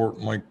in support,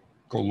 Michael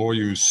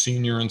Loyu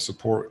Sr. in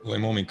support,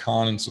 Leimomi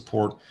Khan in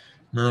support,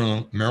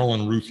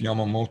 Marilyn Ruth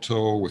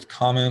Yamamoto with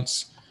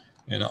comments.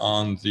 And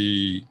on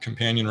the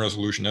companion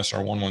resolution,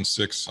 SR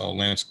 116,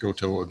 Lance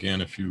Goto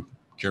again, if you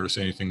care to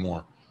say anything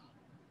more.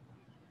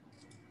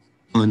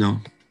 Oh, no,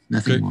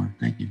 nothing more.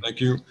 Thank you.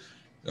 Thank you.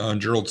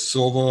 Gerald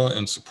Silva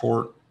in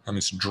support. I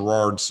mean,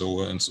 Gerard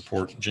Silva in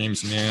support.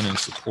 James Mann in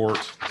support.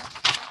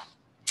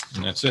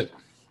 And that's it.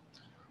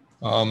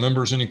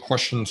 Members, any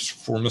questions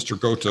for Mr.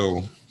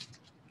 Goto?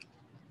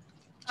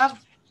 I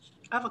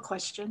have a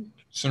question.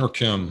 Senator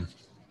Kim.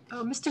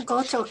 Mr.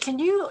 Goto, can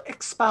you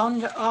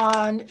expound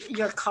on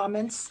your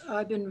comments?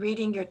 I've been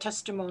reading your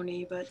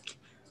testimony, but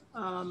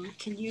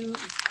can you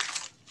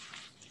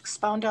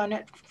expound on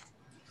it?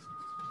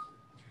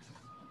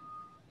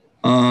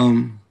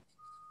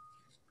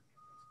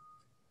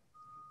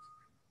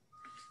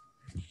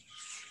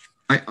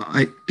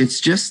 It's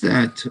just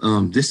that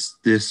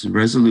this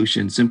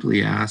resolution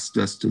simply asked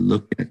us to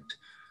look at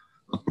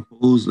a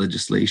proposed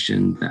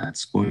legislation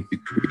that's going to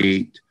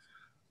create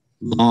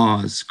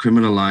laws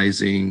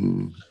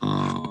criminalizing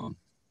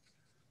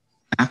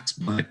acts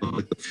by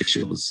public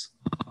officials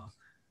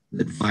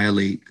that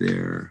violate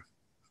their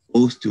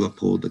oath to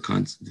uphold the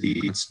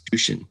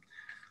Constitution.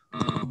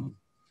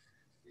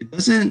 It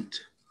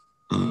doesn't,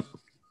 the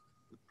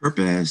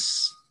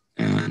purpose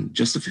and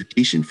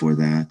justification for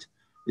that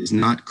is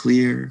not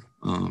clear.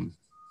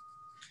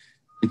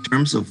 In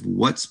terms of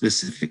what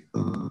specific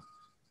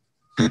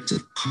types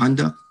of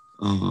conduct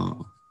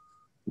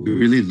we're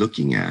really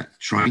looking at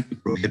trying to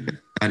prohibit,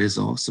 that is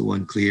also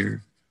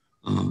unclear.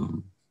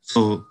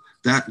 So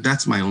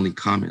that's my only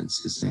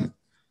comments, is that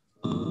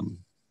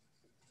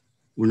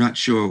we're not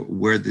sure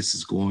where this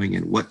is going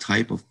and what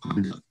type of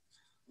conduct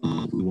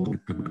we want to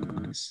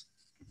criminalize.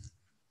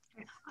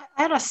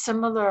 I had a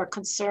similar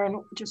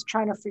concern, just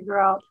trying to figure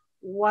out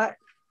what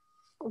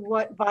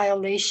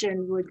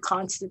violation would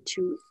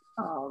constitute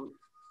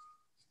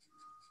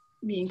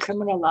being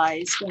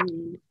criminalized. I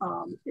mean,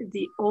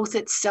 the oath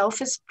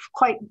itself is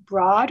quite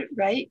broad,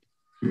 right?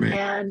 Right.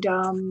 And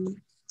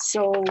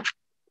so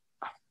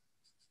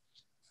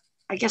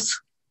I guess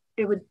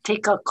it would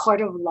take a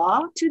court of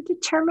law to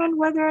determine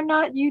whether or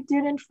not you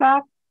did in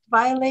fact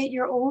violate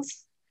your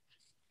oath.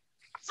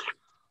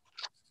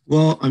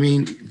 Well, I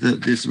mean,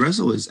 this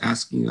resolution is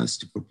asking us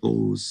to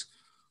propose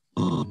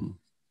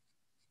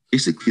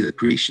basically the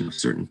creation of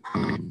certain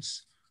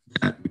crimes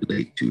that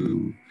relate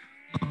to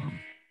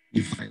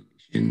the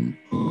violation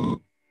of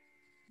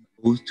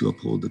oath to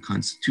uphold the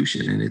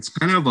Constitution. And it's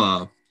kind of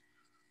a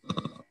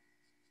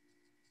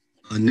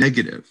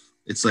negative.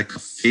 It's like a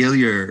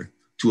failure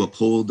to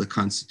uphold the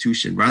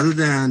Constitution rather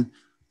than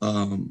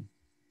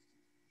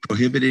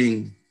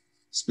prohibiting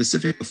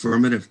specific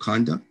affirmative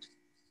conduct.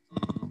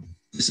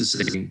 This is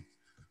saying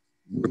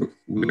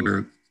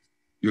you're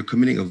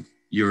committing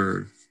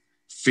you're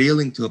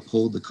failing to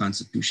uphold the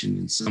Constitution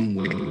in some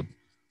way.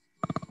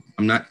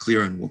 I'm not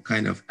clear on what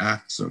kind of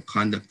acts or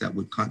conduct that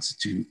would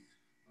constitute.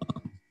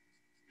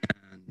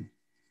 And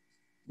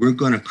we're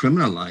going to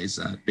criminalize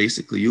that.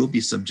 Basically, you'll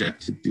be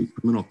subjected to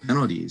criminal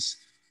penalties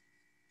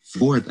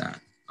for that.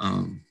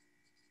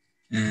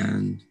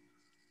 And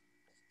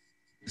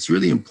it's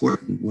really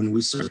important when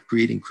we start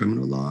creating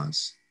criminal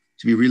laws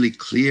to be really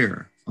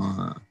clear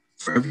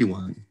for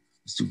everyone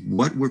as to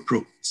what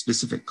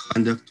specific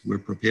conduct we're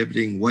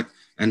prohibiting,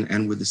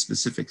 and with a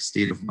specific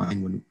state of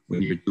mind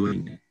when you're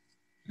doing it.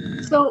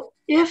 So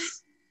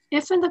if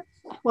in the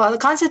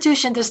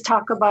Constitution does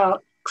talk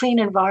about clean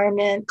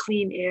environment,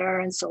 clean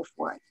air, and so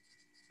forth.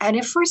 And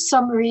if for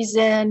some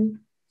reason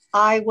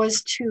I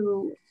was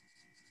to,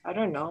 I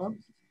don't know,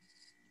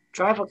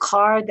 drive a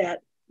car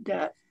that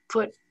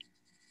put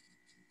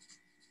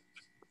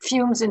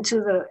fumes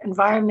into the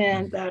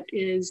environment that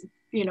is,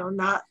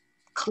 not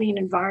clean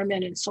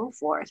environment and so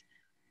forth,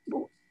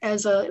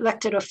 as an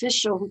elected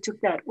official who took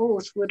that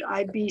oath, would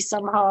I be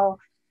somehow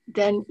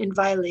then in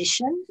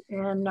violation?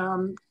 And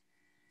I'm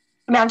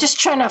just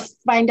trying to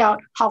find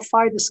out how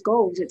far this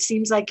goes. It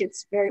seems like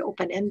it's very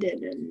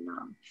open-ended. And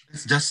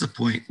that's the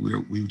point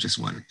we just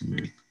wanted to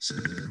make. So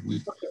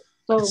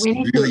we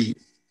need really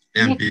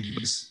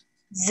ambiguous.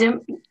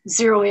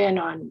 Zero in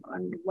on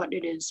what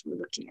it is we're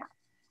looking at.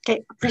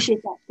 Okay,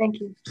 appreciate that. Thank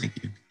you.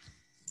 Thank you.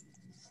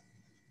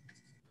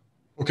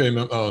 Okay,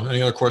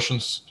 any other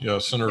questions? Yeah,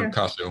 Senator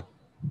Casio.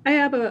 I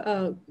have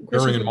a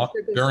question.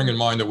 Bearing in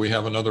mind that we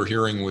have another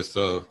hearing with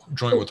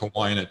joint with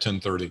Hawaiian at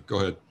 10:30. Go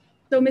ahead.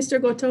 So, Mr.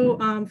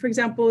 Goto, for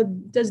example,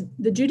 does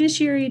the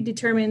judiciary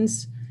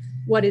determines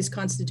what is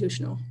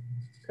constitutional,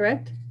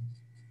 correct?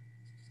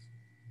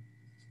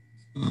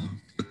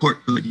 The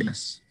court could,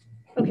 yes.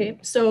 Okay,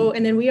 so,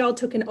 and then we all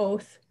took an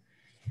oath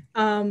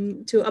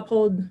to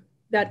uphold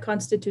that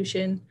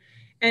Constitution.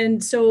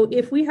 And so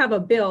if we have a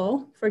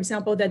bill, for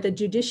example, that the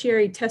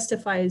judiciary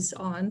testifies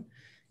on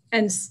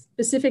and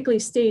specifically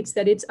states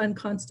that it's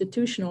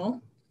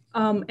unconstitutional,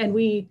 and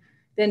we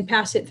then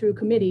pass it through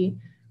committee,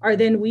 are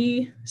then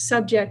we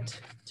subject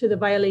to the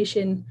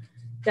violation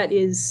that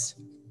is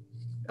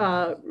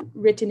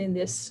written in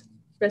this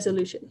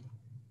resolution?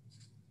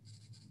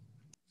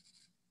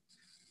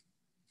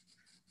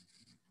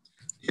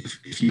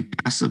 If you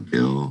pass a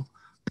bill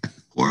that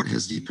the court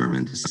has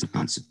determined is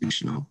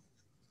unconstitutional,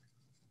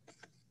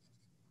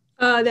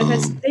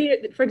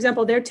 for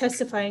example, they're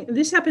testifying.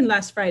 This happened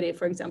last Friday,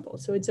 for example.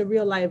 So it's a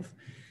real live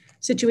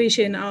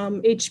situation.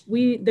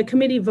 The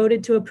committee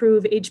voted to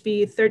approve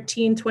HB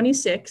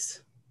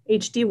 1326,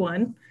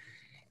 HD1.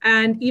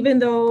 And even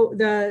though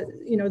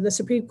the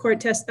Supreme Court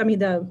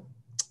the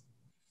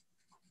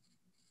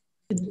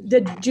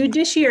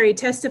judiciary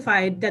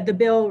testified that the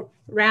bill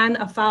ran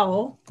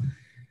afoul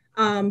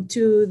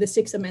to the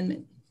Sixth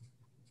Amendment.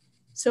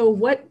 So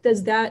what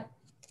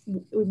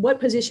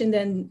position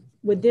then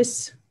would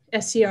this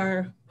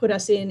SCR put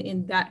us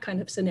in that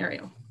kind of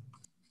scenario?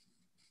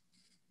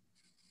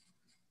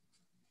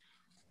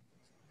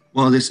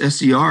 Well, this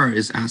SCR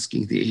is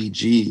asking the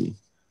AG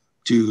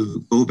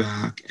to go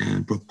back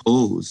and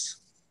propose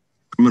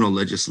criminal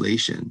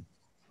legislation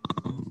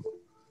and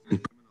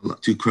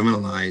to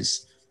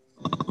criminalize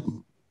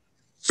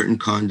certain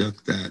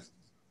conduct that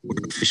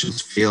where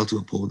officials fail to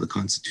uphold the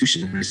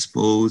Constitution. And I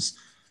suppose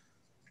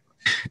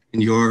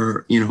in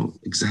your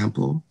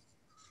example,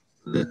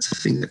 that's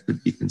something that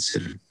could be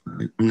considered.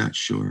 I'm not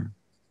sure.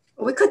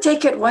 We could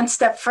take it one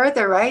step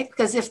further, right?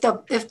 Because if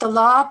the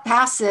law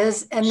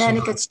passes and then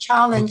it gets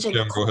challenged,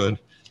 Jim, go ahead.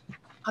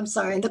 I'm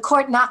sorry, and the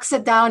court knocks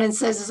it down and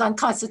says it's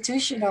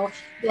unconstitutional,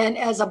 then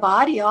as a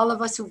body, all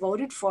of us who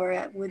voted for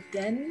it would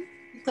then,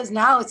 because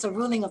now it's a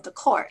ruling of the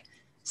court.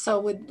 So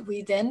would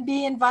we then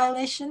be in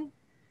violation?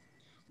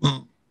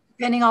 Well,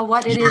 depending on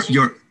what it is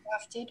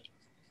drafted?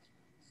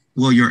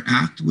 Well, your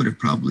act would have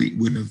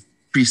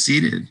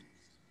preceded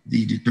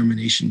the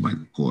determination by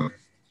the court.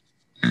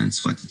 And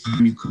so at the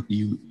time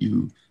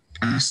you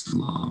passed the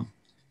law.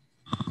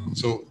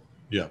 So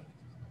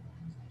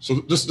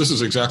this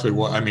is exactly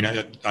why,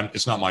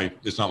 it's not my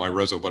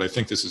reso, but I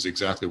think this is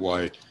exactly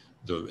why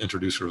the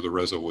introducer of the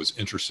reso was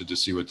interested to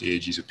see what the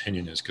AG's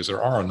opinion is, because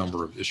there are a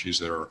number of issues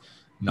that are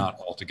not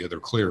altogether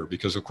clear,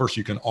 because of course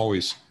you can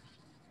always,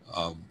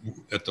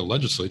 at the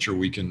legislature,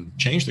 we can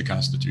change the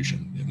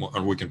Constitution,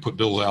 or we can put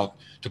bills out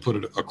to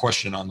put a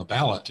question on the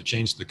ballot to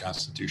change the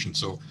Constitution.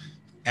 So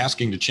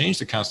asking to change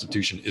the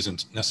Constitution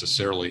isn't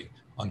necessarily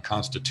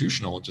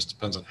unconstitutional. It just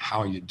depends on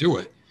how you do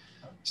it.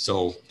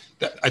 So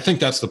I think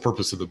that's the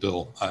purpose of the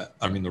bill.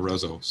 I mean, the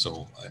reso.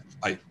 So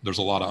there's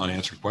a lot of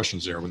unanswered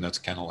questions there, when that's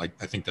kind of like,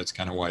 I think that's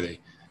kind of why they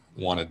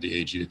wanted the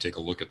AG to take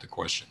a look at the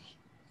question.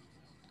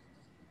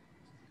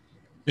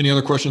 Any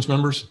other questions,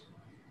 members?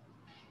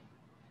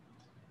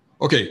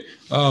 Okay,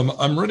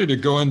 I'm ready to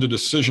go into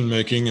decision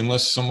making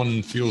unless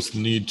someone feels the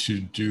need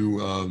to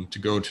to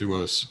go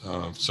to a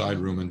side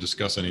room and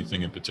discuss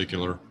anything in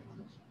particular.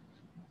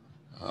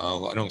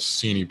 I don't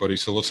see anybody,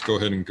 so let's go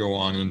ahead and go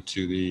on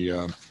into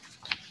the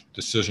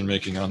decision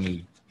making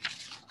on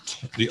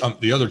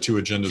the other two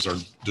agendas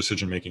are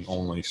decision making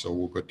only, so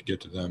we'll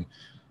get to them.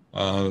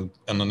 On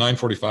the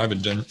 9:45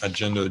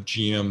 agenda,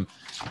 GM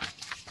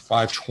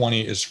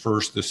 520 is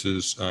first. This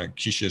is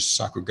Kisha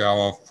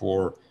Sakugawa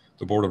for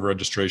the Board of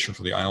Registration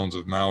for the Islands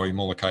of Maui,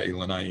 Molokai,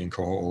 Lanai, and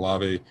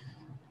Koho'olawe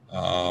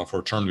for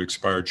a term to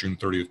expire June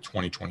 30th,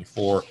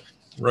 2024.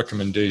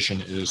 Recommendation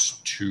is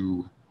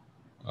to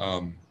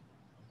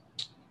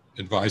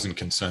advise and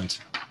consent.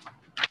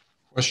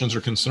 Questions or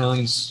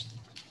concerns?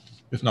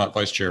 If not,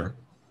 Vice Chair.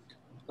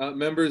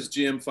 Members,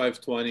 GM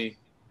 520,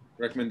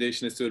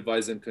 recommendation is to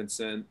advise and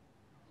consent.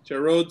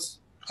 Chair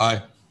Rhodes?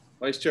 Aye.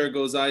 Vice Chair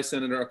goes aye.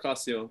 Senator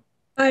Ocasio?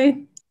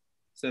 Aye.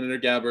 Senator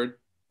Gabbard?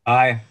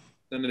 Aye.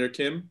 Senator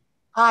Kim?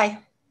 Aye.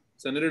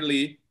 Senator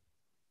Lee?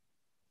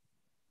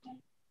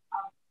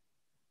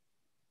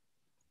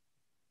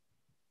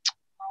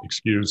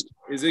 Excused.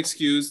 Is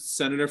excused.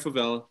 Senator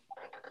Favela?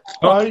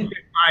 Aye.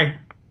 Aye.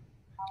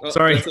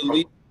 Sorry.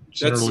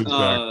 That's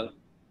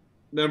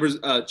members,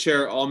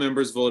 Chair, all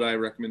members vote aye.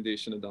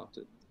 Recommendation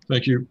adopted.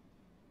 Thank you.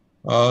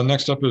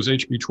 Next up is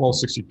HB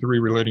 1263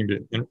 relating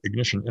to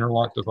ignition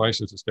interlock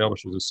devices,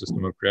 establishes a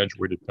system of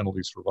graduated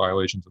penalties for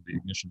violations of the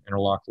ignition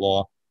interlock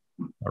law.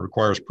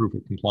 Requires proof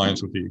of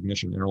compliance with the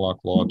ignition interlock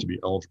law to be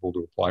eligible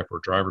to apply for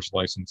a driver's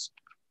license.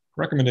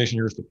 Recommendation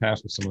here is to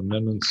pass with some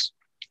amendments.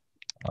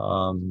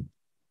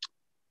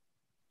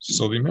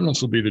 So the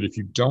amendments will be that if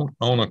you don't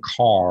own a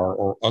car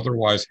or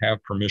otherwise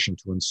have permission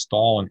to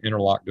install an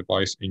interlock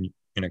device in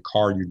a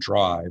car you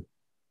drive,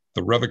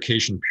 the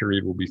revocation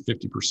period will be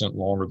 50%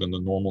 longer than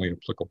the normally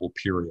applicable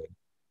period,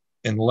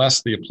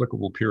 unless the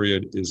applicable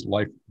period is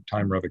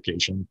lifetime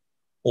revocation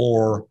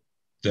or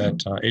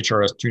that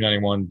HRS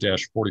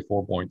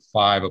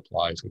 291-44.5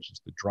 applies, which is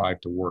the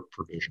drive to work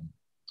provision.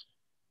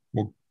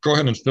 We'll go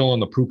ahead and fill in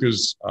the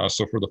PUCAs.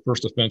 So for the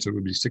first offense, it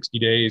would be 60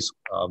 days,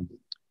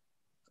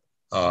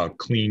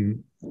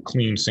 clean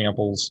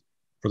samples.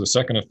 For the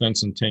second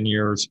offense in 10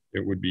 years,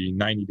 it would be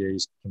 90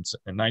 days and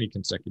 90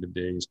 consecutive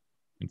days.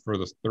 And for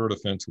the third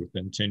offense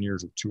within 10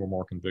 years of 2 or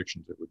more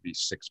convictions, it would be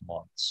 6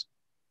 months.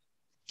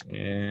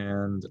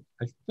 And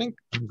I think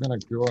I'm going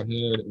to go ahead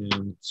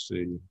and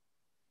see.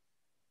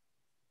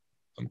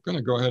 I'm going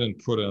to go ahead and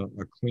put a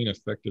clean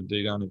effective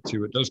date on it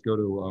too. It does go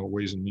to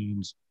Ways and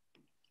Means.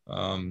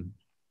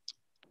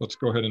 Let's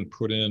go ahead and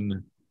put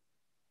in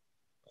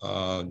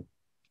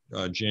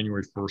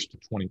January 1st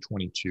of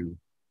 2022.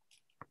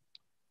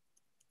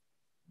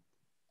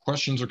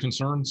 Questions or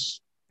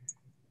concerns?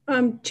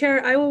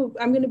 Chair, I'm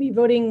going to be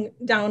voting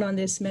down on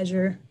this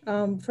measure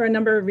for a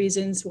number of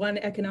reasons. One,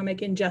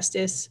 economic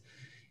injustice,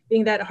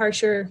 being that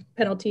harsher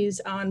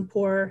penalties on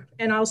poor,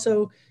 and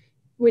also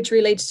which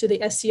relates to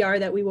the SCR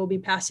that we will be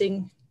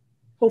passing,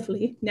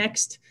 hopefully,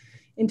 next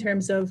in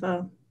terms of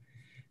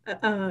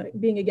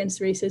being against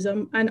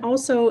racism. And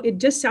also, it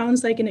just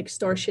sounds like an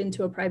extortion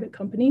to a private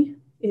company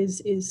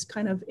is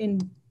kind of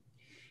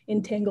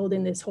entangled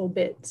in this whole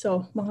bit.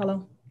 So,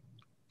 mahalo.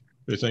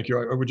 Okay, thank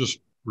you. I would just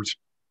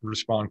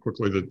respond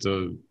quickly that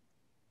to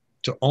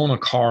own a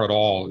car at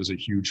all is a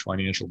huge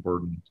financial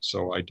burden.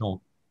 So I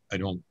don't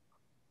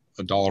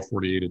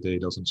 $1.48 a day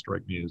doesn't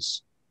strike me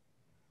as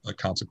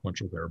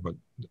consequential there, but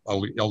I'll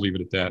leave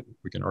it at that.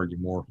 We can argue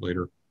more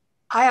later.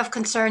 I have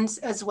concerns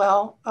as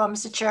well,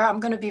 Mr. Chair. I'm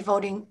going to be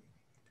voting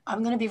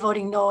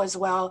no as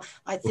well.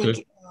 I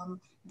think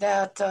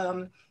that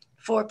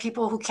for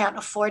people who can't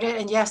afford it,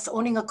 and yes,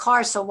 owning a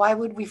car. So why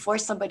would we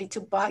force somebody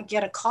to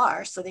get a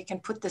car so they can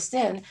put this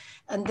in?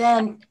 And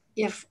then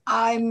if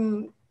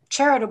I'm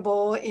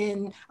charitable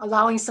in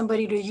allowing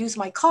somebody to use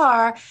my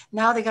car,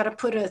 now they got to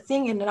put a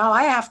thing in, and now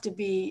I have to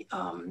be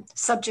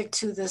subject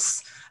to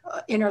this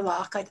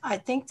interlock. I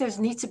think there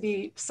needs to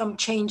be some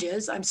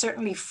changes. I'm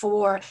certainly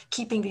for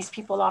keeping these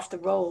people off the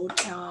road,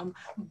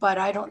 but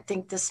I don't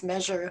think this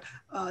measure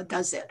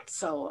does it.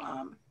 So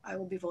I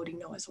will be voting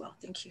no as well.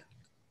 Thank you.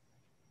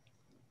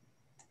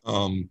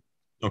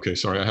 Okay,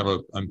 sorry,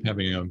 I'm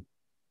having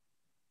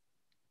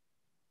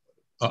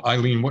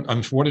Eileen,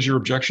 what is your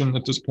objection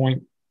at this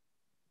point?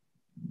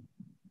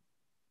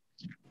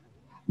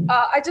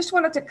 I just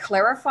wanted to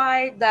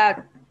clarify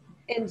that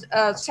in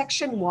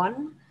section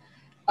 1,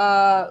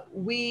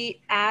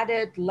 we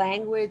added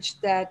language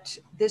that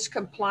this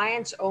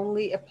compliance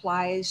only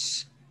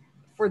applies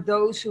for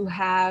those who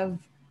have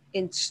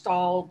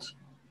installed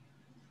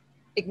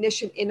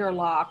ignition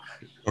interlock.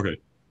 Okay,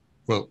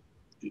 well,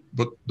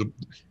 but the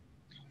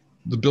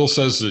bill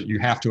says that you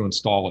have to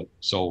install it.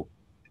 So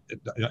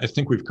I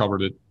think we've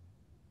covered it.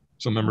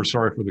 So members,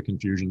 sorry for the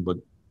confusion, but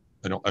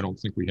I don't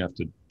think we have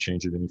to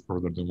change it any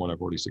further than what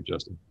I've already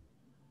suggested.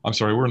 I'm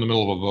sorry, we're in the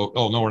middle of a vote.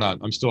 Oh, no, we're not.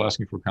 I'm still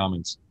asking for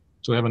comments.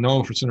 So I have a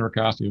no for Senator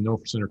Acosta, a no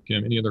for Senator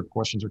Kim. Any other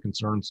questions or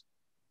concerns?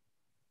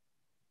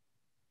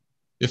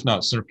 If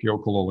not, Senator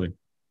Keokalole.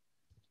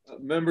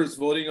 Members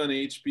voting on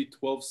HB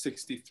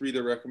 1263,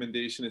 the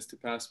recommendation is to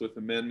pass with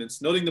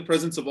amendments, noting the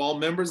presence of all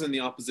members and the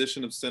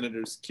opposition of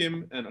Senators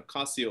Kim and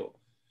Ocasio.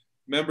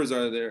 Members,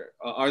 are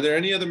there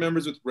any other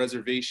members with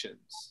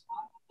reservations?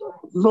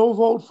 No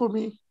vote for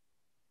me.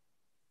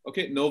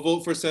 Okay, no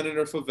vote for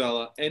Senator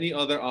Favela. Any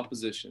other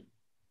opposition?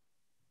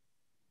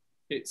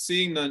 Okay,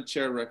 seeing none,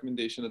 Chair,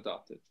 recommendation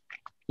adopted.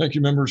 Thank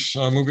you, members.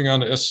 Moving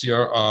on to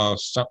SCR,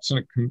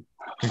 Senate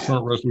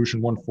Concurrent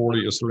Resolution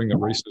 140, asserting that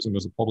racism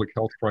is a public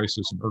health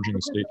crisis and urging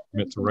the state to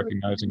commit to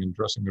recognizing and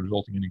addressing the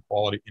resulting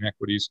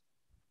inequities.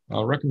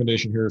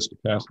 Recommendation here is to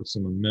pass with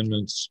some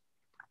amendments.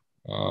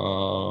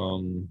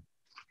 We'll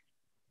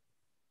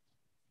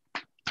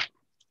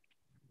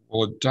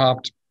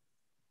adopt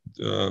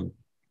the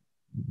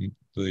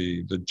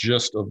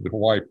gist of the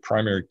Hawaii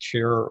Primary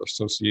Care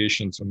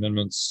Association's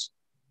amendments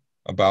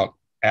about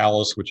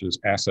ALICE, which is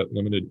asset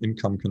limited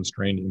income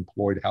constrained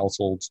employed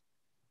households.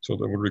 So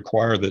that would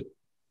require that,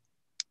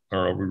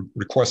 or we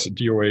request that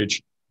DOH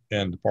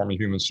and Department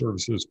of Human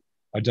Services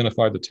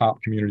identify the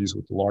top communities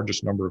with the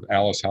largest number of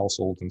ALICE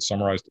households and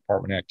summarize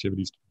department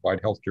activities to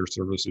provide healthcare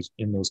services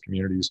in those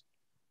communities.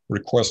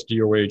 Request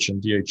DOH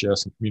and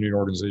DHS and community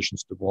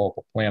organizations to develop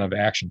a plan of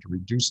action to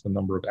reduce the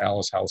number of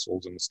ALICE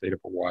households in the state of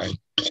Hawaii.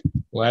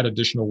 We'll add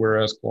additional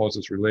whereas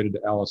clauses related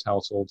to ALICE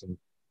households and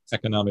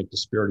economic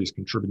disparities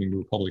contributing to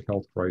a public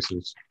health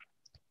crisis.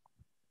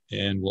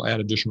 And we'll add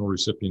additional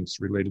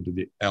recipients related to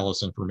the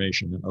ALICE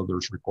information and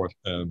others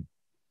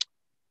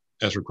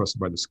as requested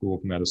by the School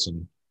of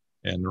Medicine.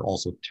 And there are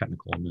also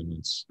technical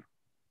amendments.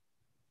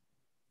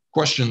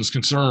 Questions,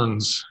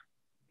 concerns?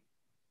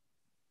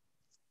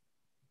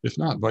 If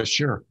not, Vice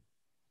Chair.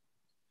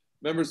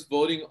 Members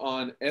voting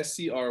on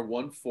SCR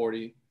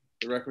 140,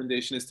 the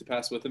recommendation is to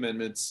pass with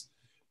amendments.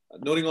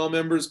 Noting all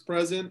members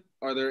present,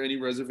 are there any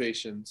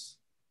reservations?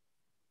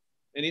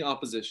 Any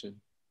opposition?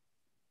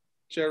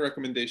 Chair,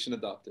 recommendation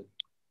adopted.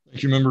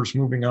 Thank you, members.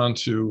 Moving on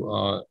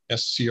to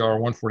SCR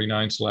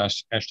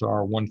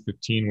 149/SR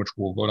 115, which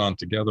we'll vote on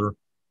together,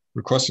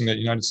 requesting that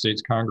United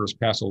States Congress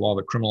pass a law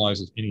that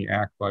criminalizes any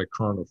act by a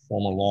current or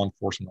former law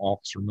enforcement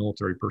officer,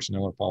 military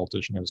personnel, or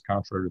politician that is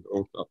contrary to the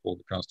oath to uphold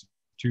the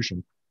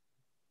Constitution.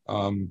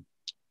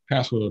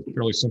 Passed with a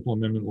fairly simple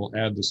amendment, we'll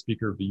add the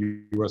Speaker of the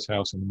U.S.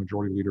 House and the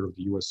Majority Leader of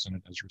the U.S.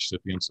 Senate as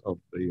recipients of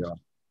the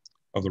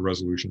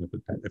resolution if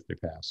they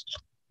pass.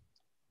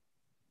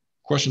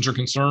 Questions or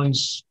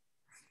concerns?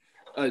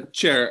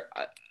 Chair,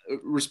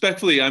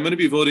 respectfully, I'm going to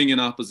be voting in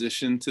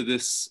opposition to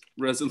this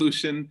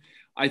resolution.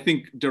 I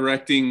think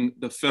directing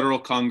the federal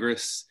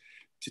Congress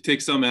to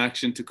take some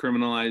action to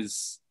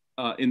criminalize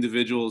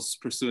individuals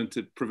pursuant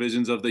to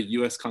provisions of the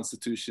U.S.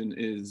 Constitution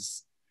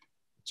is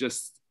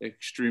just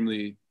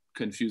extremely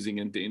confusing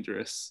and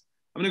dangerous.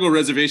 I'm going to go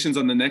reservations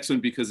on the next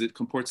one because it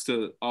comports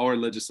to our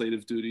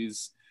legislative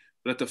duties.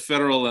 But at the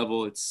federal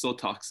level, it's so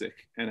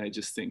toxic. And I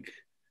just think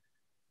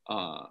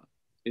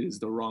it is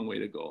the wrong way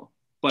to go.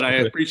 But I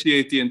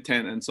appreciate the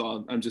intent. And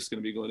so I'm just going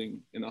to be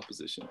voting in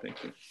opposition.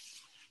 Thank you.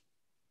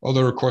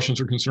 Other questions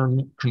or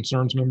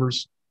concerns,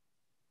 members?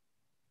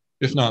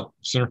 If not,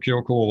 Senator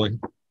Keokalole.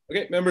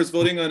 Okay, members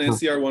voting on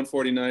SCR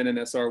 149 and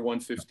SR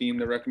 115,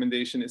 the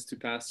recommendation is to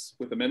pass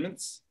with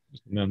amendments.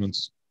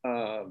 Amendments.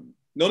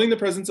 Noting the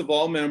presence of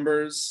all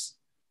members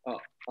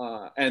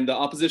and the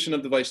opposition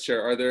of the Vice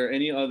Chair, are there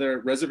any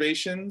other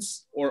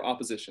reservations or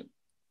opposition?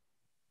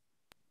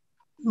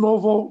 No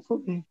vote for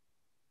me.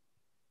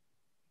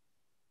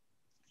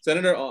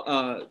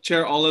 Senator,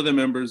 Chair, all other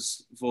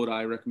members vote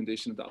aye.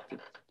 Recommendation adopted.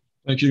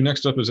 Thank you.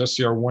 Next up is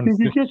SCR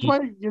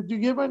 115. Did you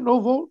get my no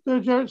vote there,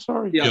 Jared?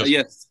 Sorry. Yeah,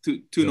 yes,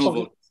 two no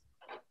votes.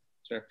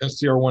 Sure.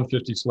 SCR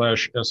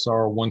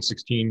 150/SR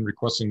 116,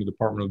 requesting the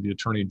Department of the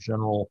Attorney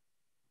General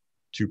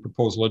to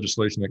propose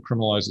legislation that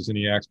criminalizes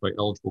any acts by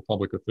eligible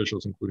public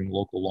officials, including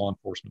local law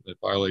enforcement, that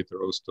violate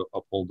their oaths to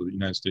uphold the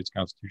United States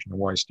Constitution and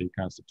Hawaii State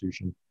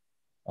Constitution.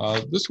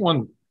 This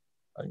one,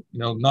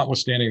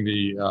 notwithstanding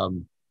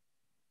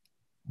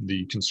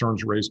the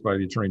concerns raised by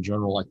the Attorney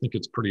General, I think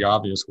it's pretty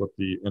obvious what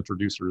the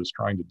introducer is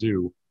trying to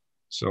do.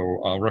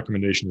 So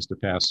recommendation is to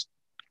pass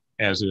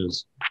as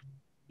is.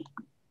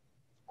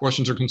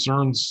 Questions or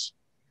concerns?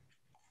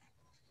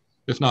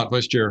 If not,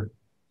 Vice Chair.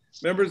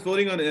 Members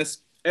voting on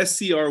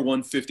SCR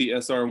 150,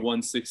 SR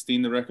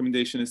 116, the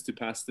recommendation is to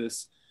pass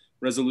this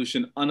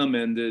resolution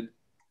unamended.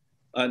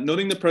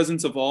 Noting the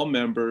presence of all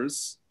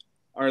members,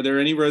 are there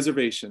any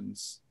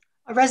reservations?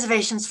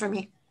 Reservations for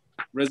me.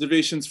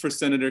 Reservations for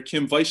Senator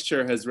Kim. Vice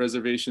Chair has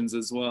reservations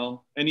as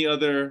well. Any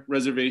other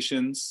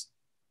reservations?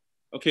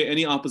 Okay,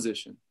 any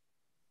opposition?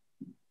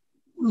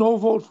 No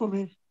vote for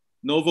me.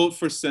 No vote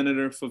for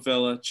Senator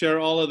Favela. Chair,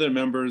 all other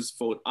members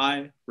vote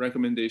aye.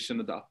 Recommendation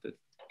adopted.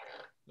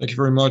 Thank you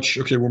very much.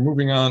 Okay, we're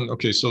moving on.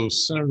 Okay, so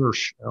Senator,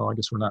 I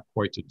guess we're not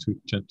quite to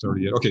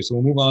 10:30 yet. Okay, so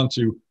we'll move on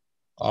to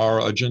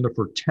Our agenda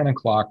for 10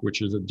 o'clock,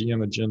 which is a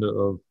DM agenda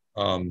of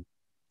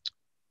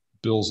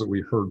bills that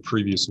we heard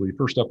previously.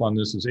 First up on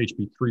this is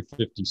HB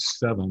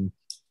 357.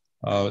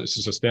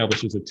 This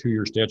establishes a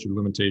 2-year statute of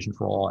limitation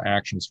for all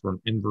actions for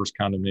an inverse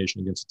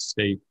condemnation against the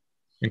state,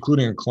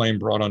 including a claim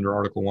brought under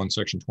Article 1,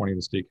 Section 20 of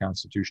the state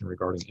constitution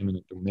regarding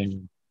eminent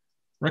domain.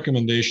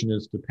 Recommendation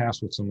is to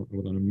pass with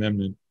an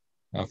amendment.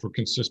 For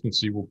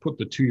consistency, we'll put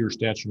the 2-year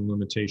statute of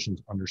limitations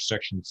under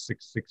Section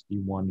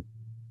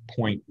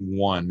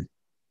 661.1.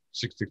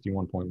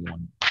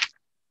 661.1.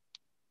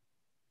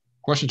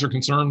 Questions or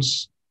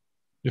concerns?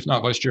 If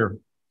not, Vice Chair.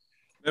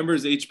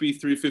 Members,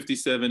 HB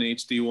 357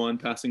 HD1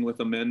 passing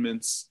with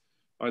amendments.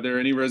 Are there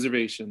any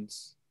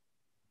reservations?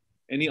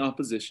 Any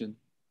opposition?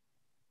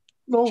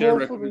 No Chair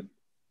vote for me.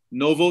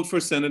 No vote for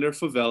Senator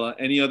Favela.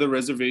 Any other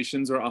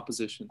reservations or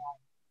opposition?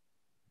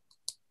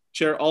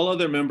 Chair, all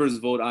other members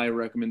vote aye.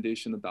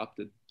 Recommendation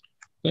adopted.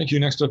 Thank you.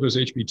 Next up is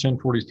HB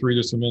 1043.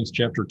 This amends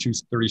Chapter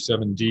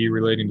 237D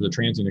relating to the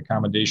transient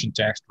accommodation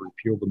tax to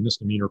repeal the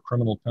misdemeanor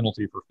criminal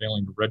penalty for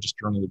failing to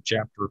register under the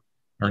chapter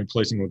and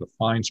replacing it with a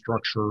fine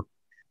structure.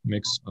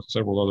 Makes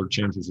several other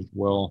changes as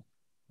well.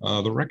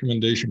 The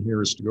recommendation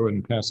here is to go ahead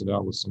and pass it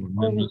out with some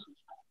amendments.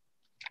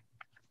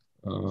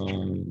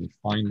 Find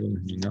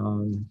them, hang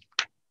on.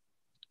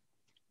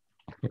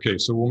 Okay,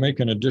 so we'll make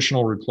an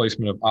additional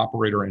replacement of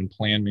operator and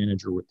plan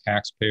manager with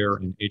taxpayer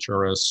in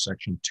HRS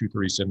section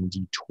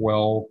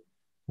 237D12.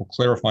 We'll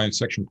clarify in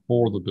section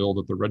 4 of the bill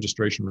that the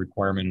registration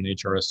requirement in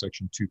HRS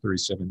section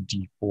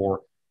 237D4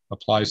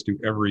 applies to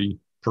every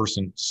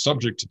person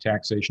subject to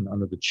taxation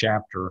under the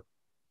chapter,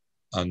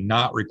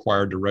 not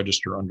required to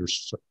register under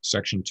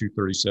section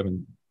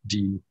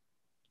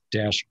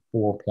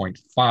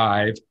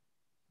 237D-4.5.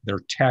 Their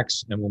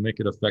text, and we'll make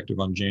it effective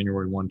on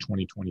January 1,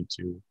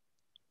 2022.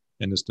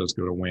 And this does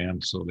go to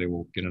WAN, so they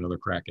will get another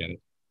crack at it.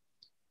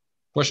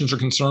 Questions or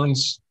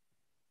concerns?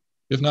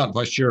 If not,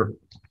 Vice Chair.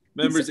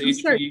 Members,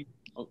 HB.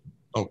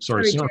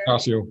 Sorry, Senator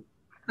Ocasio.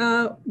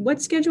 What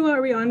schedule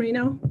are we on right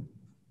now?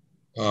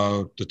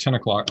 The 10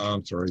 o'clock,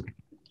 I'm sorry.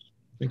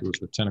 I think it was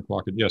the 10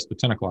 o'clock, yes, the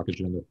 10 o'clock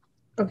agenda.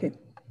 Okay.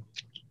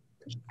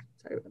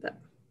 Sorry about that.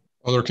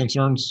 Other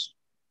concerns?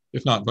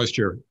 If not, Vice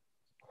Chair.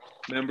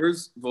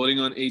 Members, voting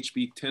on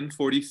HB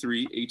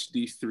 1043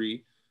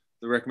 HD3,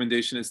 the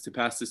recommendation is to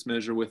pass this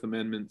measure with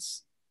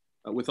amendments.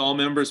 With all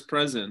members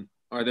present,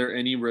 are there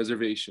any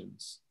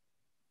reservations?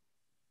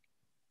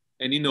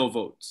 Any no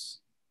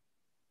votes?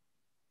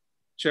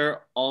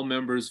 Chair, all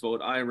members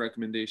vote aye.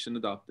 Recommendation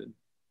adopted.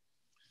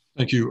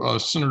 Thank you.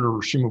 Senator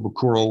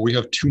Shimabukuro, we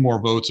have 2 more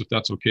votes, if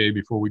that's okay,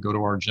 before we go to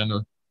our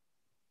agenda.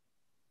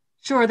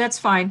 Sure, that's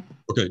fine.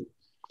 Okay.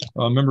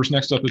 Members,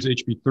 next up is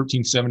HB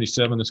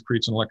 1377. This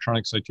creates an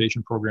electronic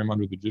citation program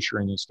under the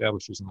judiciary and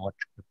establishes an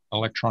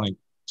electronic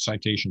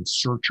citation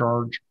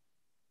surcharge.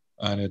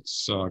 And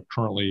it's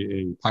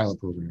currently a pilot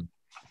program.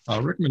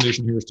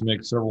 Recommendation here is to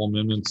make several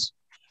amendments.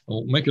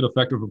 We'll make it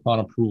effective upon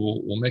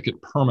approval. We'll make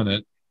it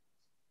permanent.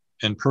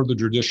 And per the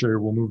judiciary,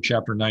 we'll move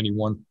Chapter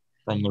 91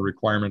 from the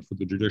requirement for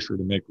the judiciary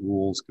to make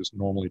rules, because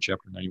normally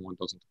Chapter 91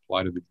 doesn't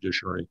apply to the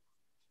judiciary.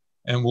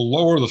 And we'll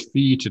lower the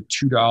fee to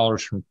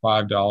 $2 from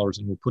 $5,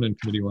 and we'll put in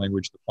committee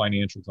language the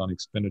financials on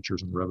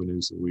expenditures and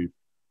revenues that we've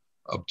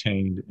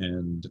obtained.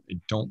 And I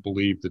don't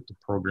believe that the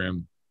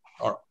program,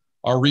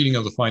 our reading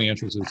of the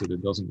financials is that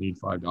it doesn't need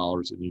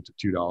 $5, it needs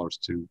 $2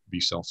 to be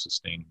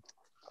self-sustaining.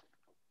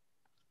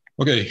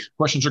 Okay,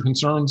 questions or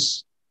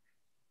concerns?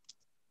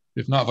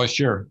 If not, Vice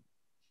Chair.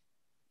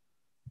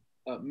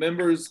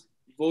 Members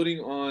voting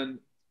on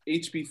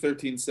HB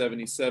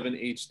 1377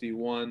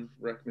 HD1,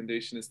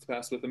 recommendation is to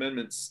pass with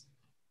amendments.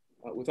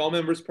 With all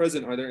members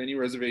present, are there any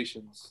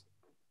reservations?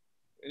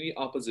 Any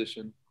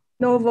opposition?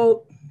 No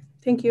vote.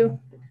 Thank you.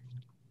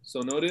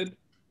 So noted.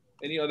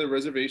 Any other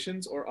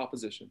reservations or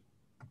opposition?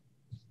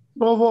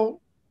 No vote.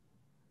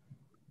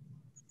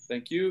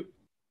 Thank you.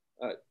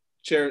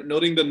 Chair,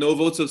 noting the no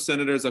votes of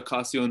Senators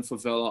Ocasio and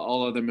Favela,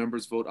 all other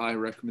members vote aye.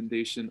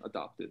 Recommendation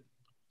adopted.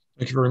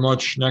 Thank you very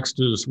much. Next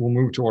is, we'll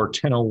move to our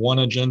 1001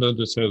 agenda.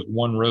 This has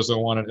 1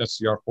 reso on it,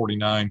 SCR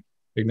 49,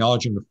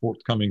 acknowledging the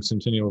forthcoming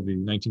centennial of the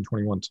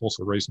 1921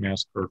 Tulsa Race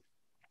Massacre.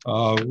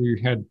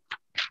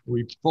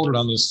 We voted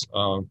on this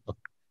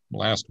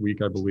last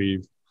week, I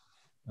believe,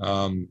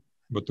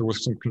 but there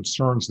was some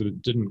concerns that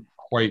it didn't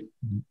quite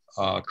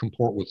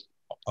comport with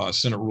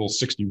Senate Rule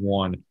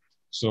 61.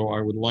 So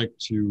I would like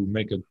to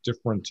make a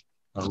different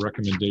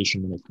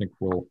recommendation that I think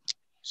will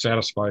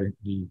satisfy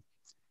the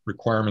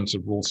requirements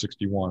of Rule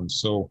 61.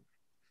 So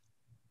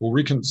we'll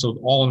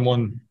all in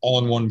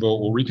one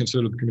vote, we'll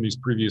reconsider the committee's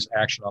previous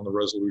action on the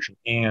resolution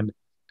and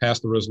pass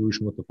the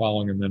resolution with the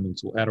following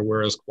amendments. We'll add a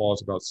whereas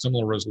clause about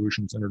similar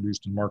resolutions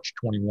introduced in March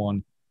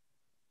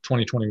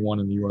 2021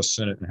 in the U.S.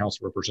 Senate and House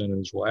of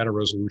Representatives. We'll add a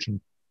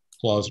resolution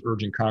clause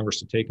urging Congress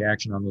to take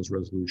action on those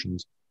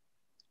resolutions.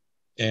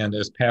 And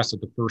as passed at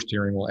the first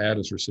hearing, we'll add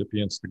as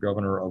recipients the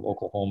governor of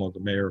Oklahoma,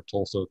 the mayor of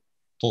Tulsa,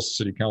 Tulsa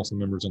City Council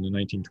members, and the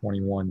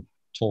 1921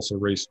 Tulsa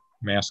Race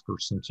Massacre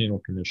Centennial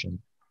Commission.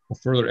 We'll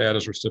further add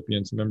as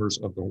recipients members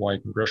of the Hawaii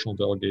Congressional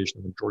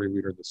Delegation, the Majority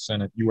Leader of the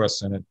Senate, U.S.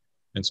 Senate,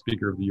 and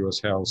Speaker of the U.S.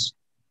 House.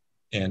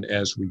 And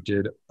as we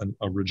did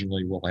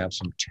originally, we'll have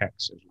some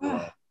text as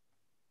well.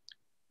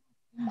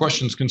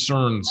 Questions,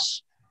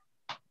 concerns?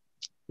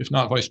 If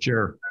not, Vice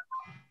Chair.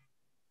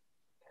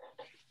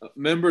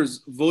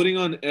 Members voting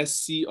on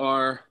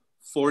SCR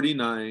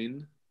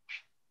 49.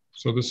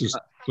 So this is,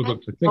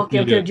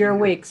 okay, you're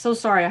awake. So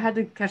sorry, I had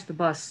to catch the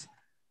bus.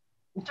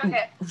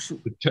 Okay.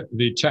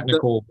 The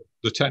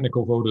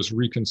technical vote is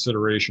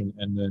reconsideration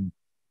and then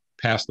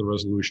pass the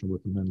resolution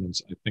with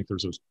amendments. I think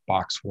there's a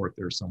box for it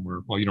there somewhere.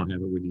 Well, you don't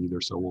have it with you either,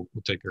 so we'll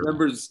take care of it.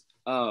 Members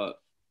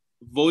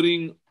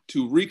voting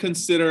to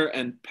reconsider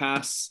and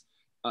pass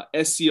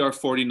SCR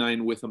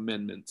 49 with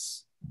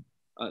amendments.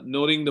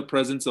 Noting the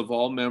presence of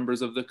all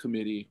members of the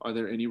committee, are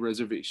there any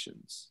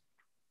reservations?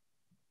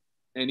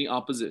 Any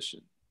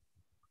opposition?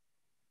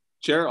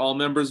 Chair, all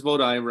members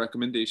vote aye.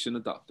 Recommendation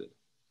adopted.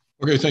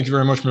 Okay, thank you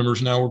very much,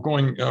 members. Now we're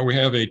going, we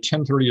have a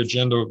 10:30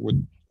 agenda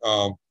with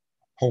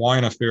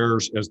Hawaiian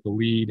Affairs as the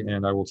lead,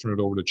 and I will turn it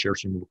over to Chair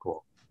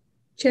Shimabukuro.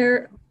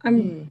 Chair,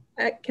 can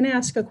I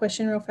ask a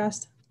question real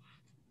fast?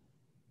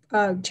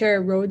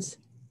 Chair Rhodes.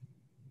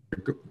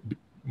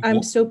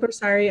 I'm super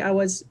sorry. I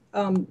was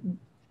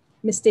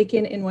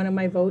mistaken in one of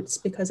my votes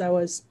because I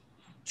was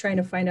trying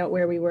to find out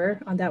where we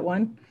were on that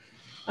one.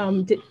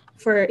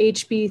 For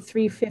HB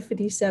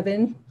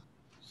 357.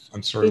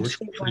 I'm sorry, which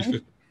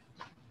 350?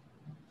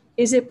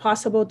 Is it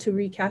possible to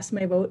recast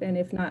my vote? And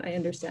if not, I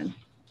understand.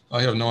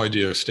 I have no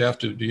idea. Staff,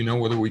 do you know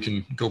whether we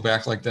can go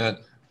back like that?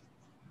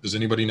 Does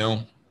anybody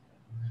know?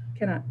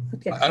 Cannot.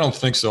 Okay. I don't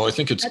think so. I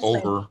think it's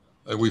over.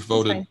 We've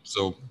voted,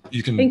 so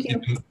you can, Thank you.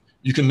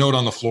 You can note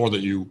on the floor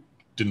that you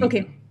didn't.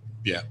 Okay.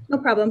 Yeah. No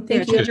problem.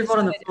 Thank you. Change your vote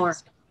on the floor.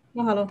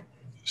 Mahalo.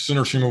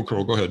 Senator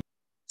Shimabukuro, go ahead.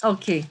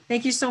 Okay,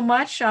 thank you so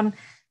much.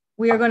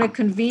 We are going to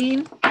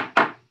convene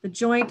the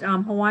joint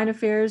Hawaiian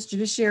Affairs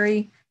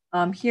Judiciary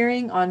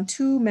hearing on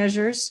two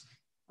measures.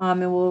 And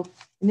we'll,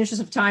 in the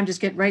interest of time, just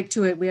get right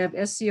to it. We have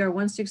SCR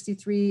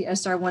 163,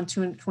 SR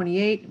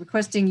 128,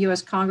 requesting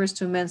U.S. Congress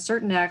to amend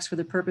certain acts for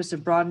the purpose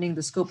of broadening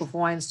the scope of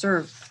Hawaiians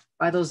served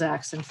by those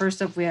acts. And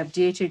first up, we have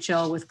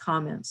DHHL with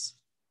comments.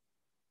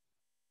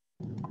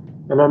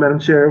 Hello, Madam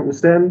Chair. We'll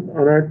stand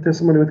on our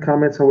testimony with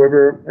comments.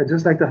 However, I'd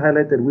just like to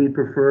highlight that we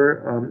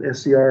prefer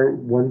SCR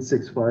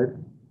 165.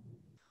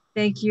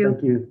 Thank you.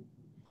 Thank you.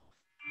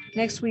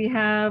 Next, we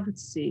have,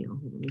 let's see,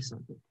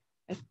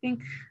 I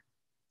think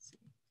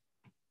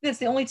it's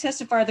the only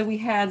testifier that we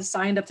had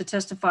signed up to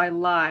testify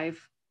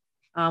live.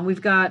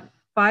 We've got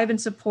 5 in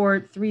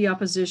support, 3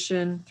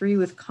 opposition, 3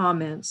 with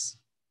comments.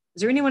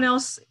 Is there anyone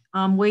else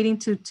waiting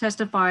to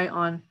testify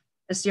on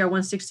SCR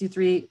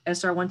 163,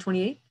 SR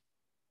 128?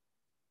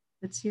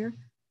 That's here.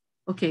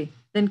 Okay,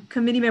 then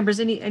committee members,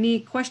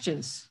 any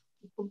questions?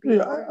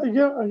 Yeah, I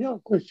have a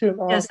question.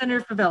 Yes,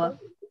 Senator Favela.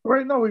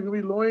 Right now, we're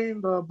going to be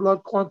lowering the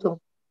blood quantum.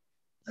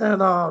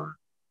 And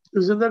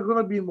isn't that going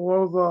to be more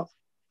of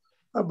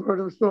a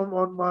burdensome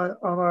on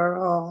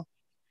our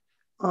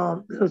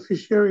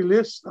beneficiary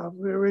list?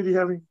 We're already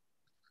having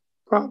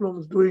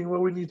problems doing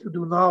what we need to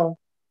do now.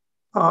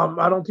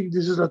 I don't think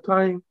this is a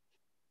time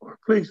or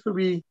place to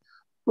be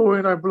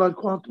lowering our blood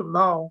quantum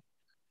now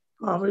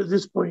at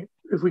this point,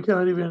 if we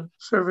cannot even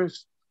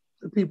service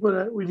the people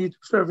that we need to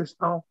service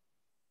now.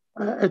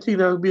 I think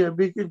that would be a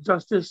big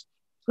injustice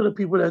to the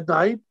people that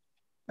died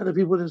and the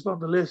people that's on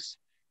the list.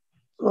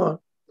 So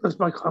that's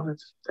my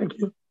comments. Thank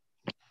you.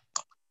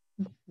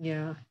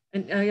 Yeah,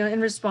 and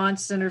in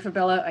response, Senator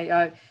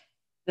Favela,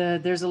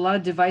 there's a lot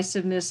of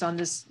divisiveness on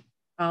this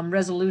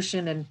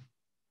resolution,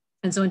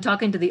 and so in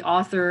talking to the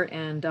author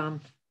and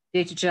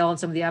DHHL and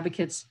some of the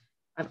advocates,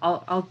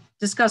 I'll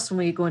discuss when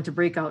we go into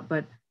breakout,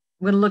 but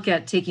I'm going to look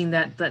at taking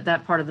that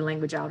part of the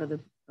language out of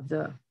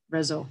the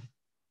reso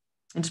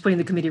and just putting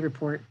the committee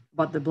report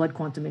about the blood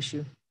quantum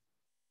issue.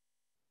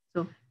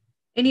 So,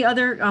 any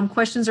other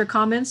questions or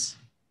comments?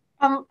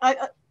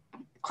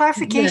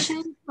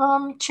 Clarification,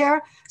 yes.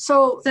 Chair.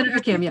 So, Senator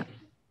Kim, yeah.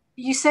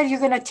 You said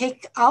you're going to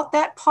take out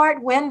that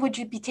part. When would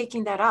you be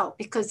taking that out?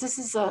 Because this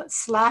is a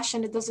slash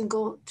and it doesn't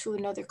go to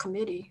another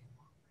committee.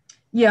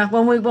 Yeah,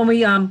 when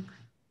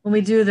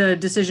we do the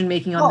decision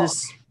making on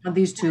on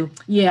these two.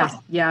 Yeah,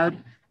 yeah.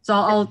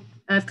 So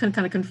I've kind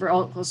of confer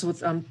also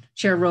with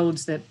Chair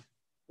Rhodes that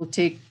we'll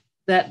take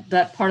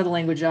that part of the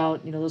language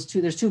out. You know,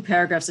 there's 2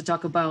 paragraphs that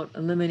talk about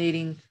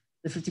eliminating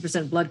the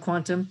 50% blood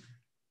quantum,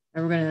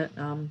 and we're going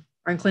to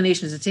our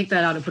inclination is to take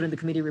that out and put in the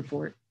committee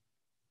report.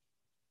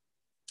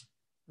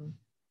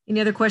 Any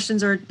other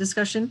questions or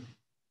discussion?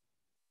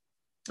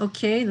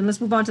 Okay, then let's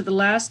move on to the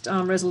last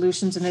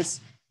resolutions, and it's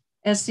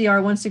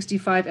SCR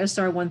 165,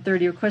 SR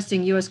 130,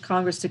 requesting U.S.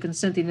 Congress to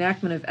consent the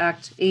enactment of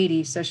Act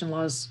 80, Session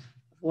Laws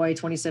of Hawaii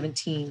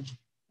 2017.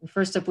 And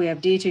first up, we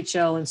have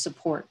DHHL in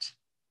support.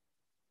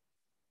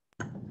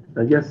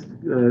 Yes,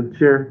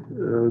 Chair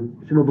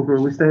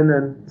Shimabukuro, we stand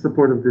in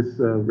support of this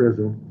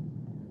resolution.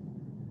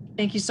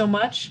 Thank you so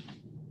much.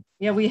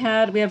 Yeah, we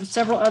have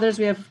several others.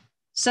 We have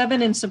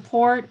 7 in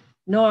support,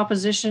 no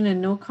opposition,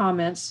 and no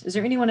comments. Is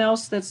there anyone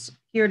else that's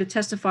here to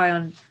testify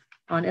on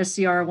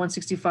SCR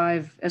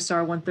 165, SR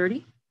 130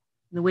 in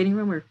the waiting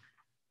room? Or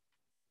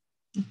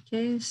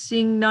Okay,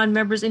 seeing none,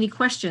 members, any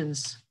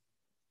questions?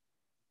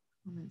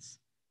 Comments?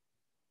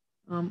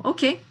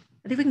 Okay,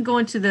 I think we can go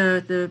into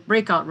the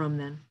breakout room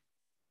then.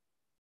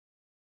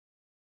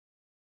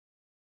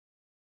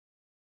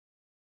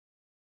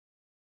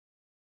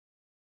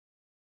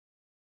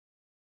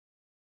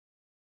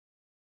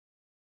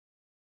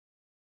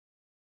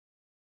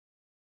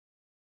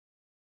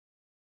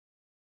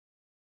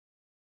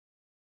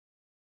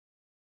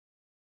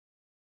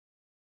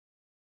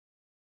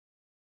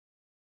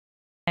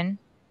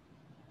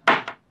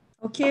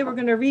 Okay, we're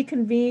going to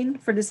reconvene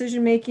for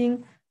decision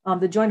making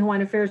the Joint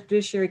Hawaiian Affairs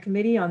Judiciary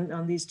Committee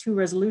on these two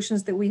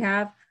resolutions that we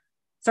have.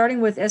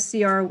 Starting with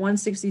SCR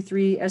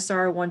 163,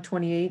 SR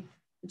 128,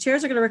 the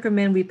chairs are going to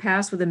recommend we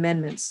pass with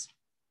amendments.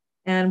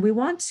 And we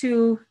want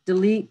to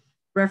delete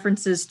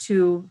references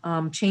to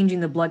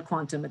changing the blood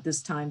quantum at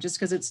this time, just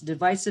because it's a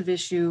divisive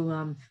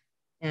issue.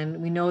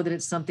 And we know that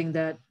it's something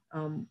that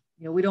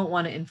we don't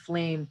want to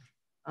inflame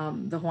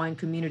the Hawaiian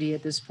community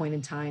at this point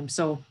in time.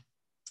 So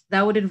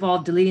that would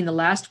involve deleting the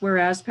last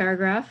whereas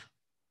paragraph,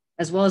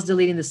 as well as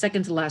deleting the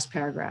second to last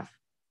paragraph.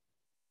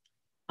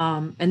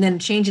 And then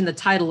changing the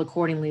title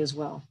accordingly as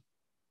well.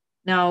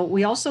 Now,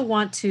 we also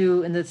want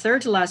to, in the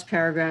third to last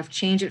paragraph,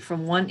 change it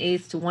from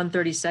 1/8 to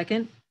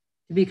 1/32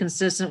 to be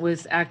consistent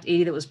with Act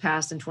 80 that was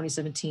passed in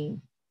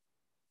 2017.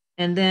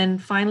 And then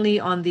finally,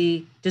 on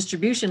the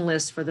distribution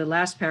list for the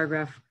last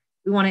paragraph,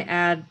 we want to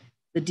add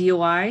the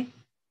DOI,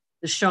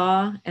 the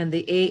SHA, and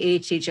the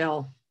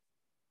AHHL,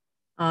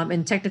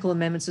 and technical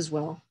amendments as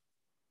well.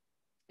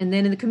 And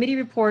then in the committee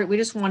report, we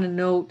just want to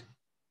note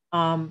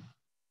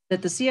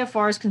that the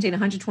CFRs contain a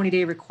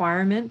 120-day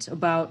requirement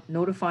about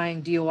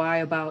notifying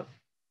DOI about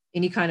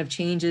any kind of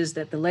changes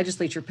that the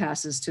legislature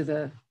passes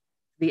to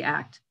the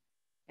act.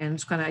 And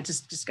it's kind of, I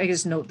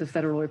just note the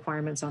federal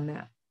requirements on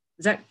that.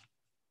 Is that,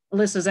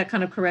 Alyssa, is that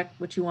kind of correct,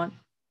 what you want,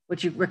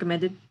 what you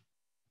recommended?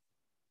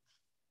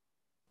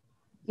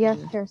 Yes,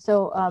 Chair.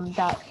 So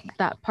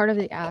that part of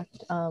the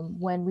act,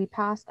 when we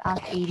passed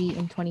Act 80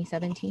 in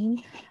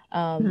 2017,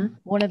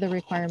 one of the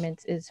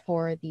requirements is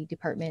for the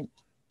department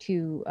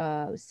to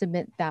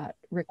submit that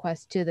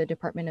request to the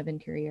Department of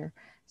Interior.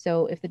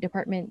 So if the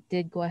department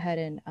did go ahead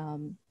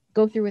and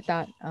go through with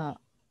that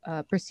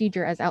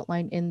procedure as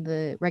outlined in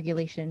the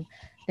regulation,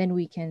 then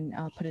we can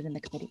put it in the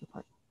committee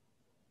report.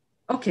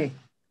 Okay,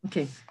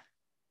 okay.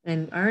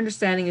 And our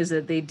understanding is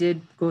that they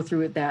did go through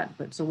with that,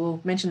 but so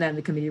we'll mention that in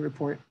the committee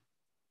report.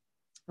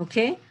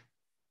 Okay, I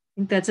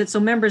think that's it. So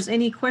members,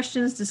 any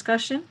questions,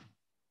 discussion?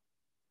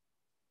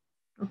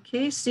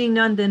 Okay, seeing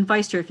none, then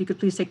Vice Chair, if you could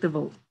please take the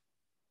vote.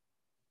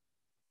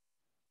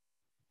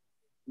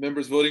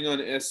 Members voting on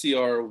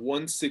SCR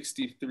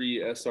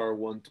 163, SR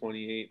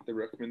 128, the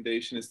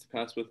recommendation is to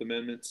pass with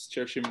amendments.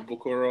 Chair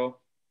Shimabukuro.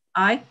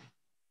 Aye.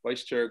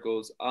 Vice Chair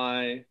goes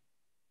aye.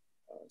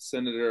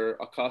 Senator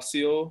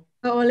Ocasio.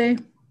 Ole.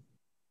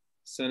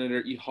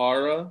 Senator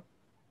Ihara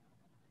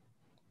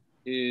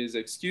is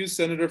excused.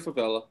 Senator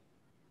Favela.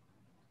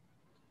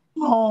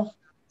 No.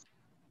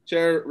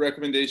 Chair,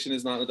 recommendation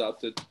is not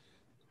adopted.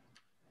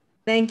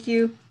 Thank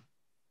you.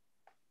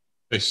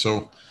 Okay,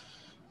 so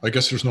I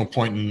guess there's no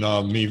point in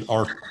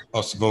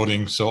us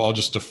voting, so I'll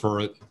just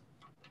defer it.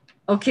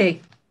 Okay,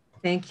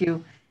 thank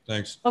you.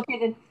 Thanks. Okay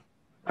then.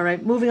 All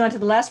right, moving on to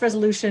the last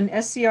resolution,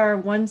 SCR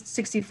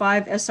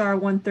 165, SR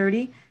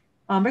 130.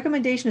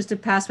 Recommendation is to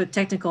pass with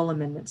technical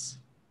amendments.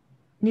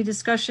 Any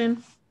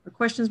discussion or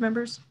questions,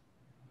 members?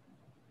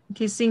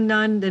 Okay, seeing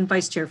none, then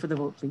Vice Chair for the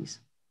vote, please.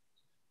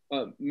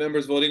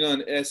 Members voting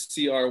on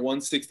SCR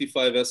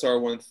 165, SR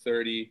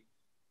 130.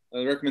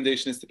 The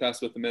recommendation is to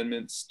pass with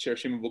amendments. Chair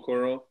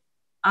Shimabukuro.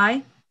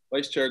 Aye.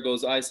 Vice Chair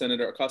goes aye.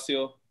 Senator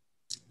Ocasio.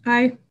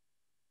 Aye.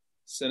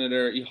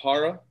 Senator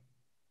Ihara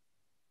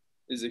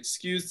is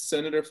excused.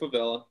 Senator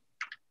Favela.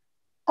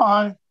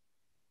 Aye.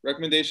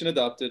 Recommendation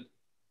adopted.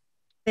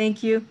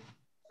 Thank you.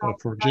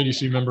 For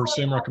JDC members,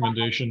 same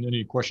recommendation.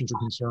 Any questions or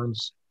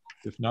concerns?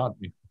 If not,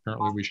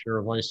 apparently we share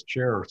a vice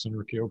chair,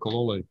 Senator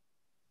Keokalole.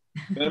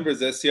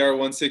 Members, SCR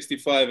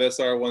 165,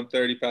 SR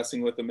 130,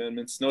 passing with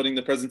amendments. Noting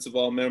the presence of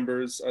all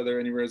members, are there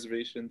any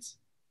reservations?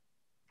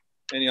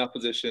 Any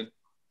opposition?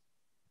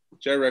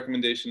 Chair,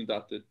 recommendation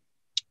adopted.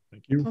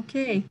 Thank you.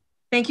 Okay,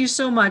 thank you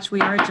so much.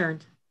 We are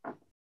adjourned.